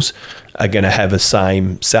NWFLs are going to have the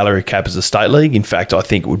same salary cap as a state league. In fact, I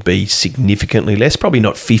think it would be significantly less, probably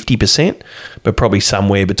not 50%, but probably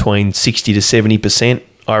somewhere between 60 to 70%,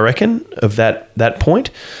 I reckon, of that point.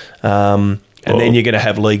 And then you're going to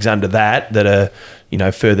have leagues under that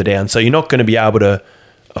are, further down. So you're not going to be able to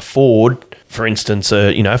afford, for instance,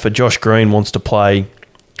 if a Josh Green wants to play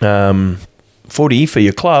footy for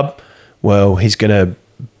your club, well, he's going to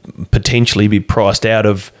potentially be priced out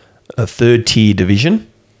of a third-tier division,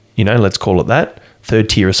 let's call it that,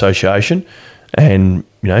 third-tier association. And,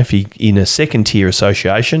 if he's in a second-tier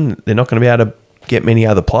association, they're not going to be able to get many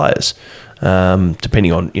other players,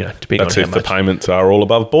 depending on how much. That's if the payments are all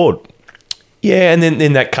above board. Yeah, and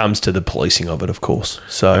then that comes to the policing of it, of course.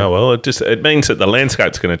 So, it means that the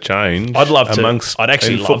landscape's going to change. I'd love to.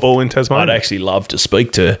 Football in Tasmania. I'd actually love to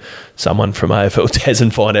speak to someone from AFL Tas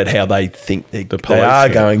and find out how they think they are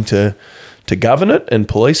going to govern it and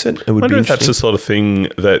police it. It would be interesting. If that's the sort of thing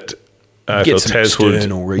that AFL Tas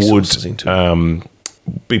would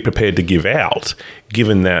be prepared to give out,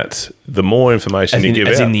 given that the more information you give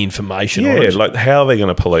out... As in the information on it. Like how they're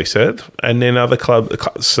going to police it. And then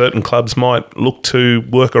certain clubs might look to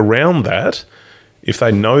work around that if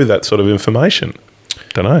they know that sort of information.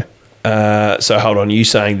 Don't know. So hold on, you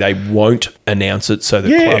saying they won't announce it so the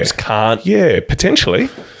clubs can't? Yeah, potentially.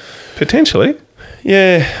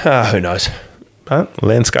 Yeah, who knows?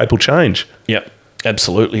 Landscape will change. Yep,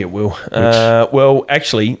 absolutely it will. Well,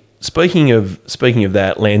 actually... Speaking of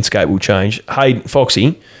that, landscape will change. Hey,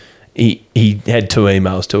 Foxy, he had 2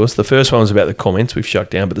 emails to us. The first one was about the comments we've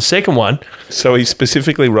shut down, but the second one... So he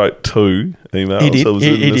specifically wrote 2 emails? He did.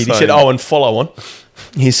 He said, and follow on.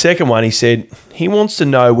 His second one, he said he wants to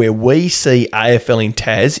know where we see AFL in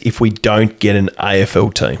Tas if we don't get an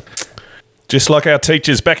AFL team. Just like our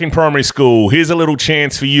teachers back in primary school, here's a little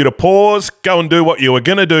chance for you to pause, go and do what you were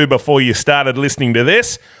going to do before you started listening to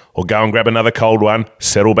this, or go and grab another cold one,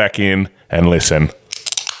 settle back in and listen.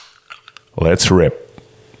 Let's rip.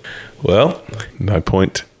 Well, no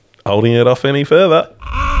point holding it off any further.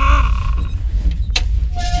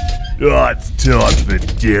 It's time for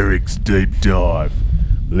Derek's deep dive.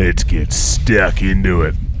 Let's get stuck into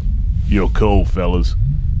it. You're cool, fellas.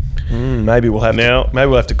 Maybe we'll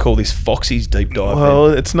have to call this Foxy's deep dive. Well,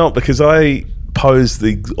 it's not, because I posed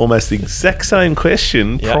almost the exact same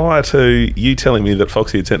question prior to you telling me that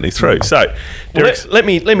Foxy had sent these through. So, Derek's, let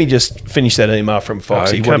me just finish that email from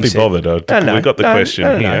Foxy. you can't be bothered. We've got the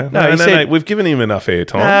question here. No, we've given him enough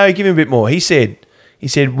airtime. No, give him a bit more. He said,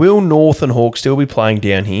 will North and Hawke still be playing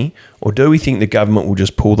down here, or do we think the government will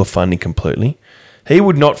just pull the funding completely? He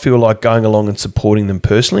would not feel like going along and supporting them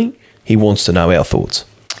personally. He wants to know our thoughts.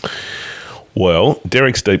 Well,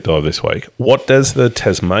 Derek's deep dive this week. What does the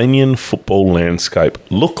Tasmanian football landscape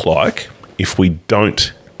look like if we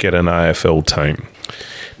don't get an AFL team?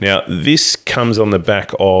 Now, this comes on the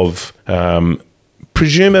back of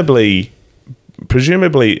presumably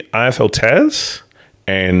AFL Tas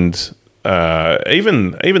and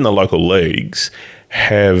even the local leagues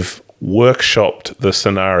have workshopped the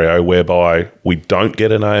scenario whereby we don't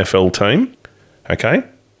get an AFL team. Okay.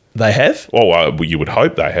 They have? Well, you would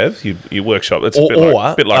hope they have. You workshop. It's a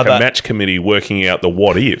bit like a match committee working out the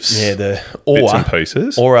what ifs. Yeah, bits and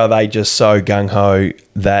pieces. Or are they just so gung ho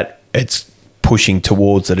that it's pushing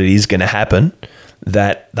towards that it is going to happen,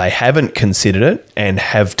 that they haven't considered it and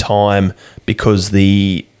have time because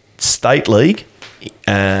the state league,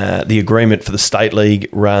 the agreement for the state league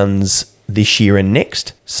runs this year and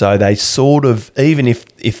next. So they sort of, even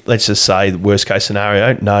if let's just say the worst case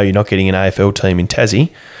scenario, no, you're not getting an AFL team in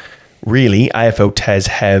Tassie. Really, AFL Tas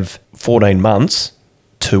have 14 months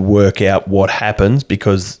to work out what happens,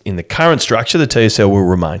 because in the current structure, the TSL will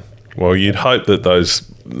remain. Well, you'd hope that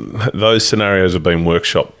those scenarios have been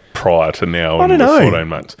workshopped prior to now. I don't know. 14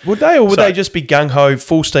 months. Would they, or would they just be gung-ho,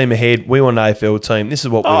 full steam ahead, we want an AFL team, this is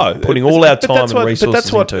what we're putting all our time and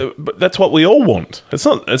resources into? But that's what we all want. It's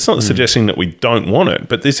not suggesting that we don't want it,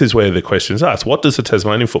 but this is where the question is asked. What does the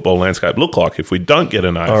Tasmanian football landscape look like if we don't get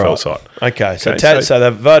an AFL side? Okay, so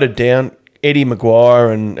they've voted down. Eddie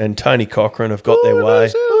Maguire and Tony Cochrane have got their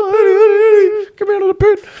way. Come out of the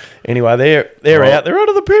pit. Anyway, they're out. They're out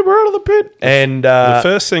of the pit. We're out of the pit. And the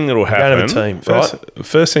first thing that will happen,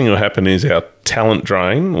 first thing that will happen is our talent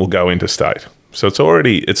drain will go interstate. So it's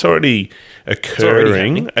already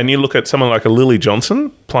occurring. And you look at someone like a Lily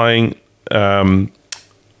Johnson playing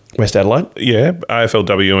West Adelaide. Yeah,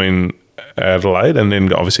 AFLW in Adelaide, and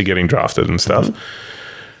then obviously getting drafted and stuff.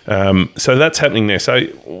 Mm-hmm. So that's happening there. So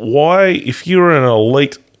why, if you're an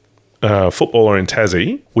elite footballer in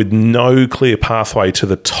Tassie with no clear pathway to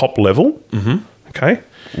the top level, okay,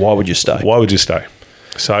 why would you stay?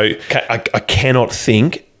 So I cannot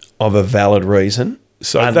think of a valid reason.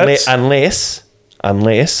 So unless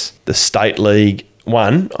the state league,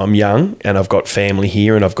 one, I'm young and I've got family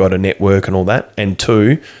here and I've got a network and all that, and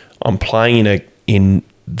two, I'm playing in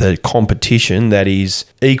the competition that is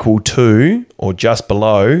equal to or just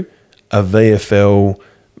below a VFL,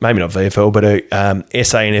 maybe not VFL, but a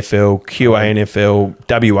SANFL, QANFL,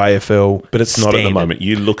 WAFL. But it's standard. Not at the moment.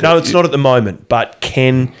 It's not at the moment. But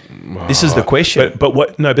this is the question.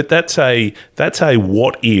 But that's a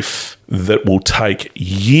what if that will take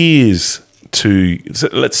years to. So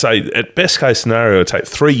let's say at best case scenario, it'll take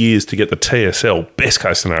 3 years to get the TSL best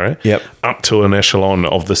case scenario up to an echelon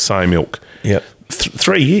of the same ilk. Yep.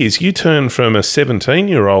 3 years, you turn from a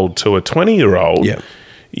 17-year-old to a 20-year-old. Yeah.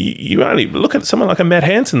 You only look at someone like a Matt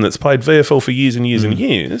Hansen that's played VFL for years and years and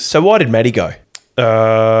years. So why did Matty go?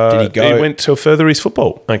 Did he go? He went to further his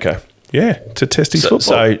football. Okay. Yeah, to test his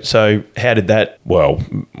football. So how did that? Well,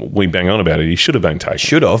 we bang on about it. He should have been taken.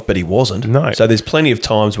 Should have, but he wasn't. No. So there's plenty of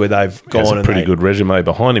times where they've gone. He has a pretty good resume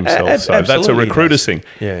behind himself. So that's a recruiter's thing.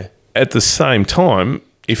 Yeah. At the same time,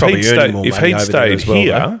 if he'd stayed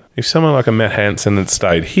here, if someone like a Matt Hansen had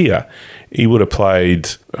stayed here, he would have played,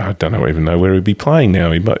 I don't even know where he'd be playing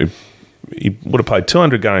now. He would have played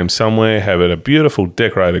 200 games somewhere, having a beautiful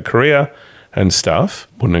decorated career and stuff.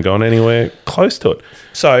 Wouldn't have gone anywhere close to it.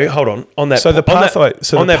 So hold on that. So the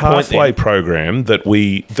pathway program that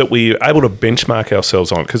we are able to benchmark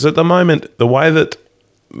ourselves on, because at the moment the way that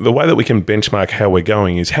we can benchmark how we're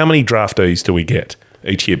going is how many draftees do we get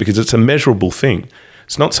each year, because it's a measurable thing.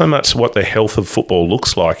 It's not so much what the health of football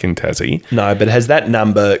looks like in Tassie. No, but has that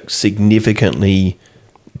number significantly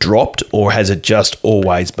dropped, or has it just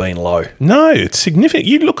always been low? No, it's significant.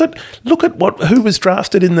 You look at who was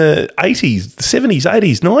drafted in the 80s, 70s,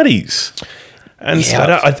 80s, 90s. And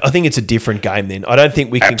Yeah, I think it's a different game then. I don't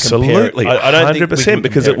think we can absolutely, compare it. I don't think we 100%, can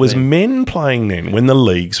because compare it was then. men playing then when the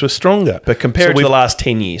leagues were stronger. But compare it to the last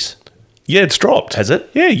 10 years. Yeah, it's dropped. Has it?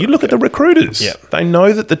 Yeah, you look at the recruiters. Yeah. They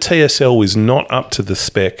know that the TSL is not up to the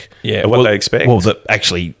spec of what they expect. Well,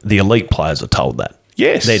 actually, the elite players are told that.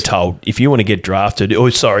 Yes. They're told, if you want to get drafted,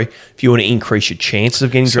 if you want to increase your chances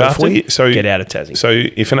of getting drafted, get out of Tassie. So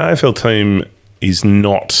if an AFL team is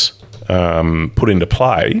not put into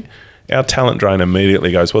play, our talent drain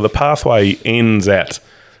immediately goes, well, the pathway ends at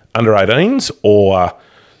under 18s or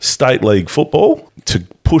state league football. To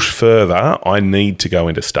push further, I need to go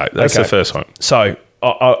into state. That's Okay. the first one. So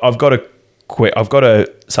I've got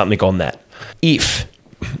something on that. If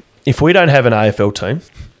we don't have an AFL team,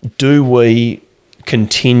 do we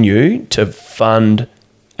continue to fund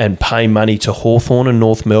and pay money to Hawthorn and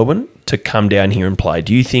North Melbourne to come down here and play?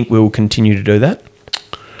 Do you think we will continue to do that?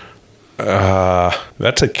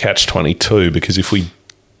 That's a catch-22 because if we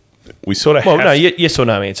sort of have... yes or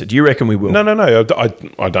no answer. Do you reckon we will? No.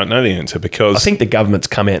 I don't know the answer because... I think the government's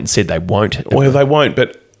come out and said they won't. Well, they won't,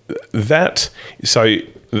 but that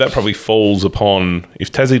probably falls upon...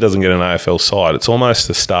 If Tassie doesn't get an AFL side, it's almost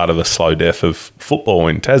the start of a slow death of football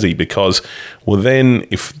in Tassie because, well, then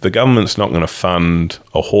if the government's not going to fund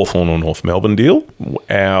a Hawthorn or North Melbourne deal,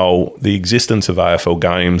 the existence of AFL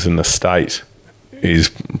games in the state is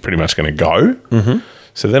pretty much going to go. Mm-hmm.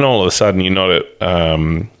 So then all of a sudden you're not at...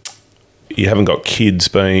 you haven't got kids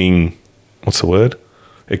being, what's the word,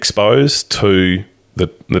 exposed to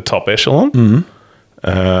the top echelon.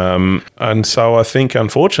 Mm-hmm. And so I think,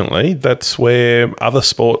 unfortunately, that's where other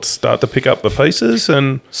sports start to pick up the pieces.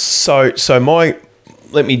 And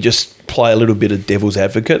let me just play a little bit of devil's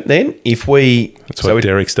advocate then. That's what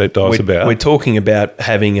Derek's Deep Dive's about. We're talking about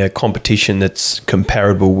having a competition that's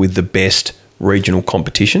comparable with the best regional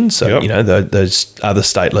competitions. So, Yep. those other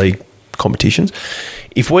state league competitions.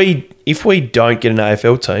 If we don't get an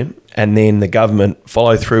AFL team and then the government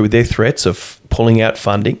follow through with their threats of pulling out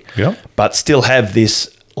funding, Yep. but still have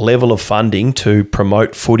this level of funding to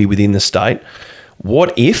promote footy within the state,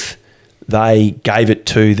 what if they gave it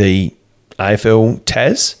to the AFL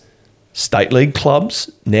Tas, state league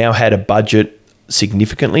clubs, now had a budget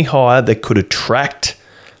significantly higher that could attract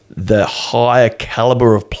the higher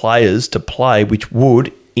calibre of players to play, which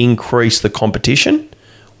would increase the competition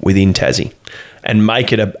within Tassie and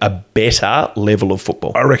make it a better level of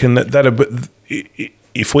football? I reckon that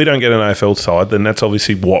if we don't get an AFL side, then that's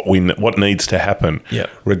obviously what needs to happen. Yeah.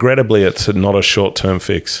 Regrettably, it's not a short-term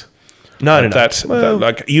fix. No.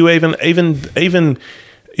 Like you even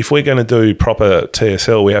if we're going to do proper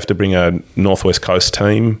TSL, we have to bring a Northwest Coast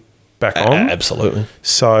team back on. Absolutely.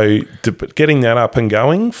 So getting that up and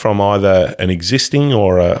going from either an existing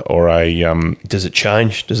or a Does it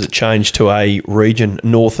change? Does it change to a region,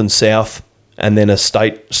 north and south, and then a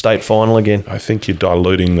state final again? I think you're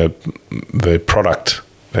diluting the product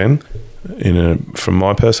then. From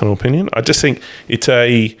my personal opinion, I just think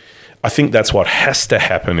I think that's what has to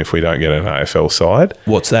happen if we don't get an AFL side.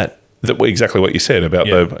 What's that? Exactly what you said about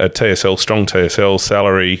a TSL, strong TSL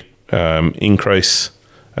salary increase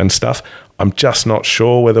and stuff. I'm just not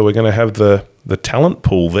sure whether we're going to have the talent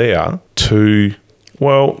pool there to,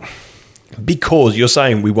 well... Because you're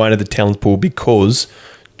saying we won't have the talent pool because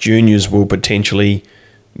juniors will potentially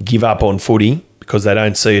give up on footy because they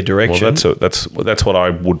don't see a direction. Well, that's what I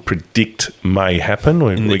would predict may happen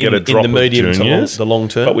when we get a drop in the medium of juniors. to the long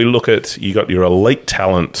term. But we look at, you got your elite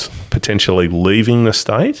talent potentially leaving the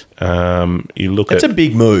state. That's a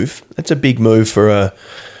big move. That's a big move for a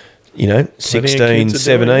 16,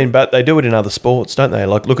 17, but they do it in other sports, don't they?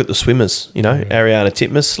 Like, look at the swimmers, Ariana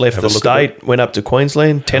Titmus left the state, went up to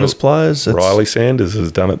Queensland, tennis players. Riley Sanders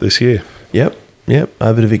has done it this year. Yep,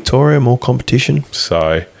 over to Victoria, more competition.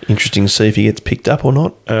 So interesting to see if he gets picked up or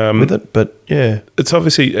not with it, but yeah. It's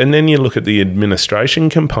obviously, and then you look at the administration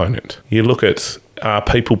component. You look at, are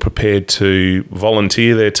people prepared to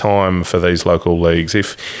volunteer their time for these local leagues?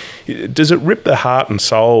 Does it rip the heart and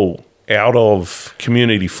soul out of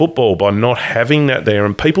community football by not having that there?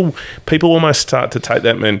 And people almost start to take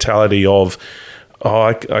that mentality of,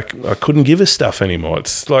 I couldn't give a stuff anymore.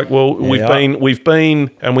 It's like, well, we've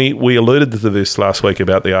been, and we alluded to this last week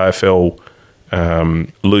about the AFL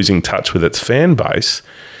losing touch with its fan base.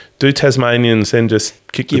 Do Tasmanians then just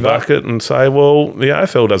kick the bucket and say, well, the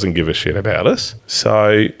AFL doesn't give a shit about us,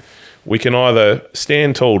 so we can either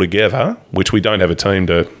stand tall together, which we don't have a team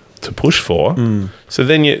to push for. So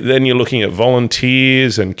then you're looking at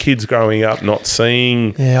volunteers and kids growing up not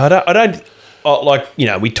seeing. Yeah, I don't.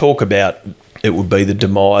 we talk about it would be the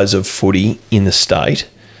demise of footy in the state.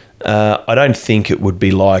 I don't think it would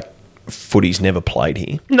be like footy's never played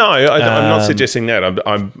here. No, I'm not suggesting that.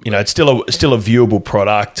 I'm It's still a viewable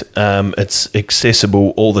product. It's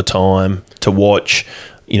accessible all the time to watch.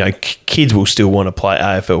 Kids will still want to play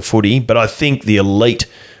AFL footy, but I think the elite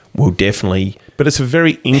will definitely. But it's a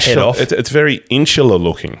very insular. It's very insular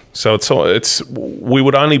looking. So it's we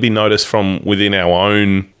would only be noticed from within our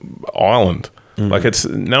own island. Like it's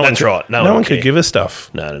no That's one. right. No one could give us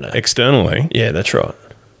stuff. No. Externally. Yeah, that's right.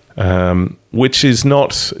 Which is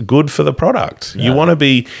not good for the product. No. You want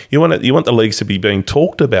the leagues to be being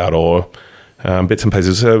talked about or bits and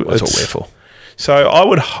pieces. So That's what we're for. So I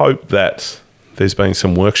would hope that there's been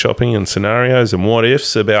some workshopping and scenarios and what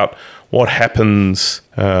ifs about what happens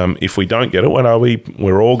if we don't get it. When are we?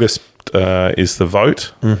 We're August is the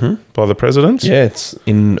vote by the president. Yeah, it's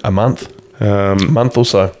in a month. A month or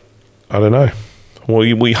so. I don't know.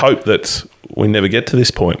 We hope that we never get to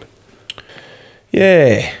this point.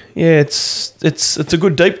 Yeah. It's a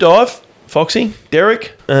good deep dive, Foxy.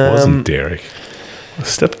 Derek. It wasn't Derek.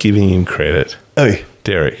 Stop giving him credit. Oh,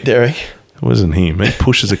 Derek. Derek. It wasn't him. He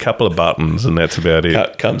pushes a couple of buttons and that's about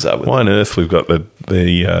it. Comes up with Why on earth we've got the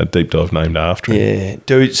deep dive named after him? Yeah,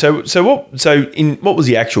 dude. So what was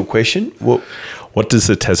the actual question? What does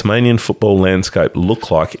the Tasmanian football landscape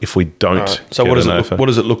look like if we don't? So what does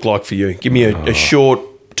it look like for you? Give me a short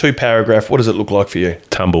 2-paragraph. What does it look like for you?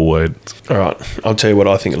 Tumbleweed. All right, I'll tell you what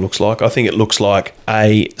I think it looks like. I think it looks like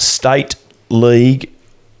a state league,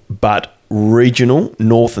 but regional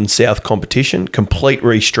North and South competition. Complete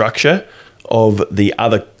restructure of the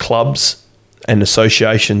other clubs and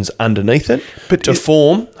associations underneath it, but to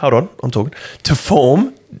form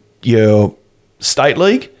your state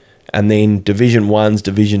league and then Division 1s,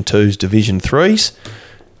 Division 2s, Division 3s,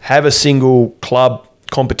 have a single club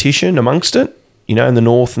competition amongst it, in the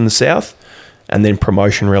North and the South, and then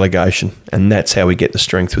promotion relegation. And that's how we get the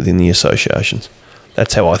strength within the associations.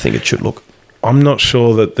 That's how I think it should look. I'm not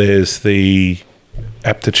sure that there's the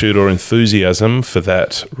aptitude or enthusiasm for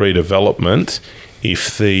that redevelopment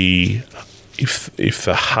if the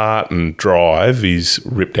heart and drive is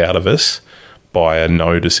ripped out of us by a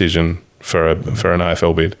no decision for an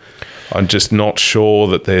AFL bid. I'm just not sure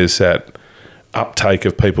that there's that uptake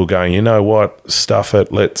of people going, you know what, stuff it,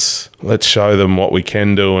 let's show them what we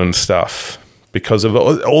can do and stuff, because of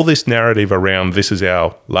all this narrative around this is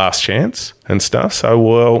our last chance and stuff. So,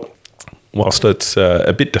 whilst it's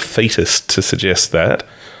a bit defeatist to suggest that,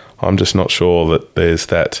 I'm just not sure that there's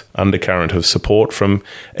that undercurrent of support from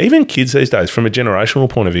even kids these days. From a generational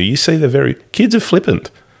point of view, you see kids are flippant.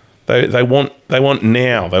 They want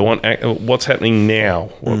now. They want what's happening now.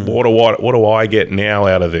 What do I get now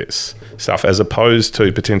out of this stuff, as opposed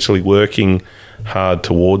to potentially working hard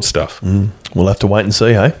towards stuff. We'll have to wait and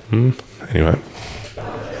see, hey? Anyway.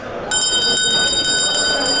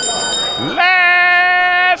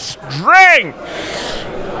 Last drink.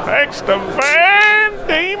 Thanks to Van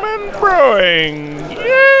Diemen Brewing.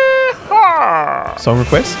 Yeehaw! Song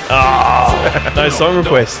request? No song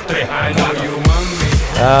request.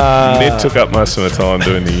 Ned took up most of the time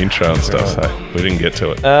doing the intro and stuff, so we didn't get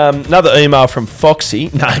to it. Another email from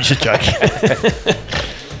Foxy. No, just joking.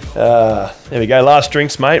 There we go. Last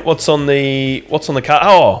drinks, mate. What's on the card?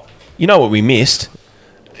 Oh, you know what we missed?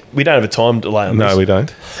 We don't have a time delay on this. No, we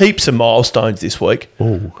don't. Heaps of milestones this week.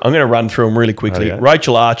 Ooh. I'm going to run through them really quickly. Okay.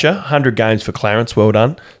 Rachel Archer, 100 games for Clarence. Well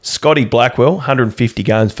done. Scotty Blackwell, 150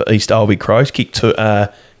 games for East Alby Crows. Kicked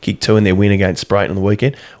two in their win against Sprayton on the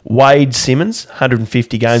weekend. Wade Simmons,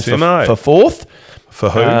 150 games for fourth. For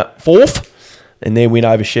who? Fourth in their win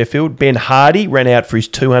over Sheffield. Ben Hardy ran out for his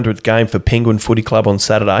 200th game for Penguin Footy Club on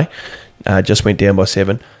Saturday. Just went down by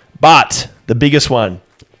 7. But the biggest one,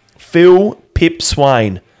 Phil Pip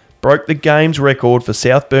Swain, broke the games record for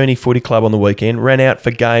South Burney Footy Club on the weekend, ran out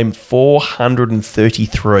for game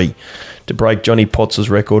 433 to break Johnny Potts'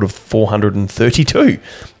 record of 432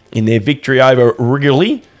 in their victory over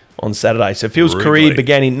Wrigley on Saturday. So Phil's career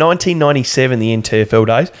began in 1997, the NTFL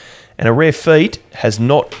days, and a rare feat, has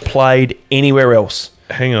not played anywhere else.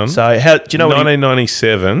 Hang on. So how do you know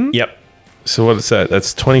 1997? Yep. So what is that?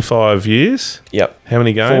 That's 25 years? Yep. How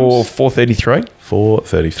many games? 433.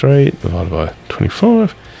 433 divided by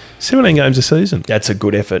 25. 17 games a season. That's a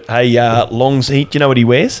good effort. Hey, long sleeve. Do you know what he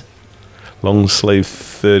wears? Long sleeve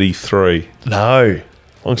 33. No.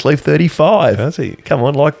 Long sleeve 35. Does he? Come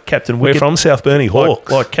on, like Captain We're Wicked. from South Burney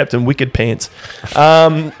Hawks. Like Captain Wicked Pants.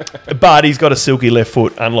 But he's got a silky left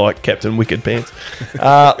foot, unlike Captain Wicked Pants.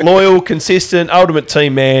 Loyal, consistent, ultimate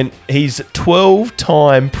team man. He's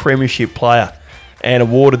 12-time premiership player. and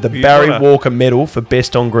awarded the Barry Walker Medal for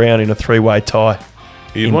best on ground in a 3-way tie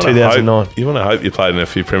in 2009. You want to hope you played in a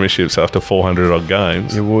few premierships after 400 odd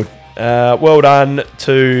games. You would. Well done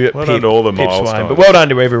to Well done to all the Pip milestones. Swain, but well done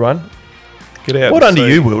to everyone. Get out. Well and done to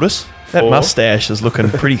see. you, Wilders. That 4. mustache is looking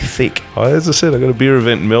pretty thick. As I said, I've got a beer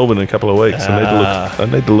event in Melbourne in a couple of weeks. I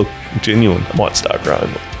need to look genuine. I might start growing.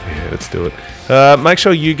 Yeah, let's do it. Make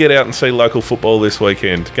sure you get out and see local football this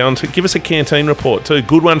weekend. Go and give us a canteen report too.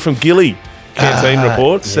 Good one from Gilly. Canteen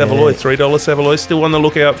report. Savaloy, $3 Savaloy. Still on the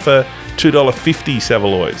lookout for $2.50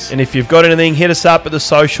 Savaloys. And if you've got anything, hit us up at the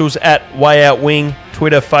socials at Way Out Wing,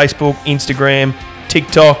 Twitter, Facebook, Instagram,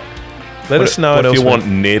 TikTok. Let us know what if you else, want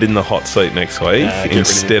Ned in the hot seat next week get rid of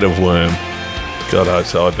instead of Worm. God, I hope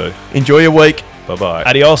so. I do. Enjoy your week. Bye-bye.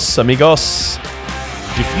 Adios, amigos.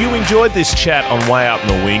 If you enjoyed this chat on Way Out in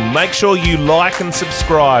the Wing, make sure you like and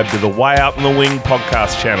subscribe to the Way Out in the Wing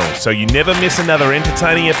podcast channel so you never miss another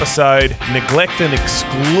entertaining episode, neglect an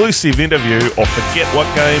exclusive interview, or forget what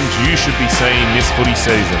games you should be seeing this footy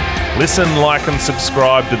season. Listen, like and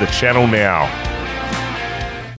subscribe to the channel now.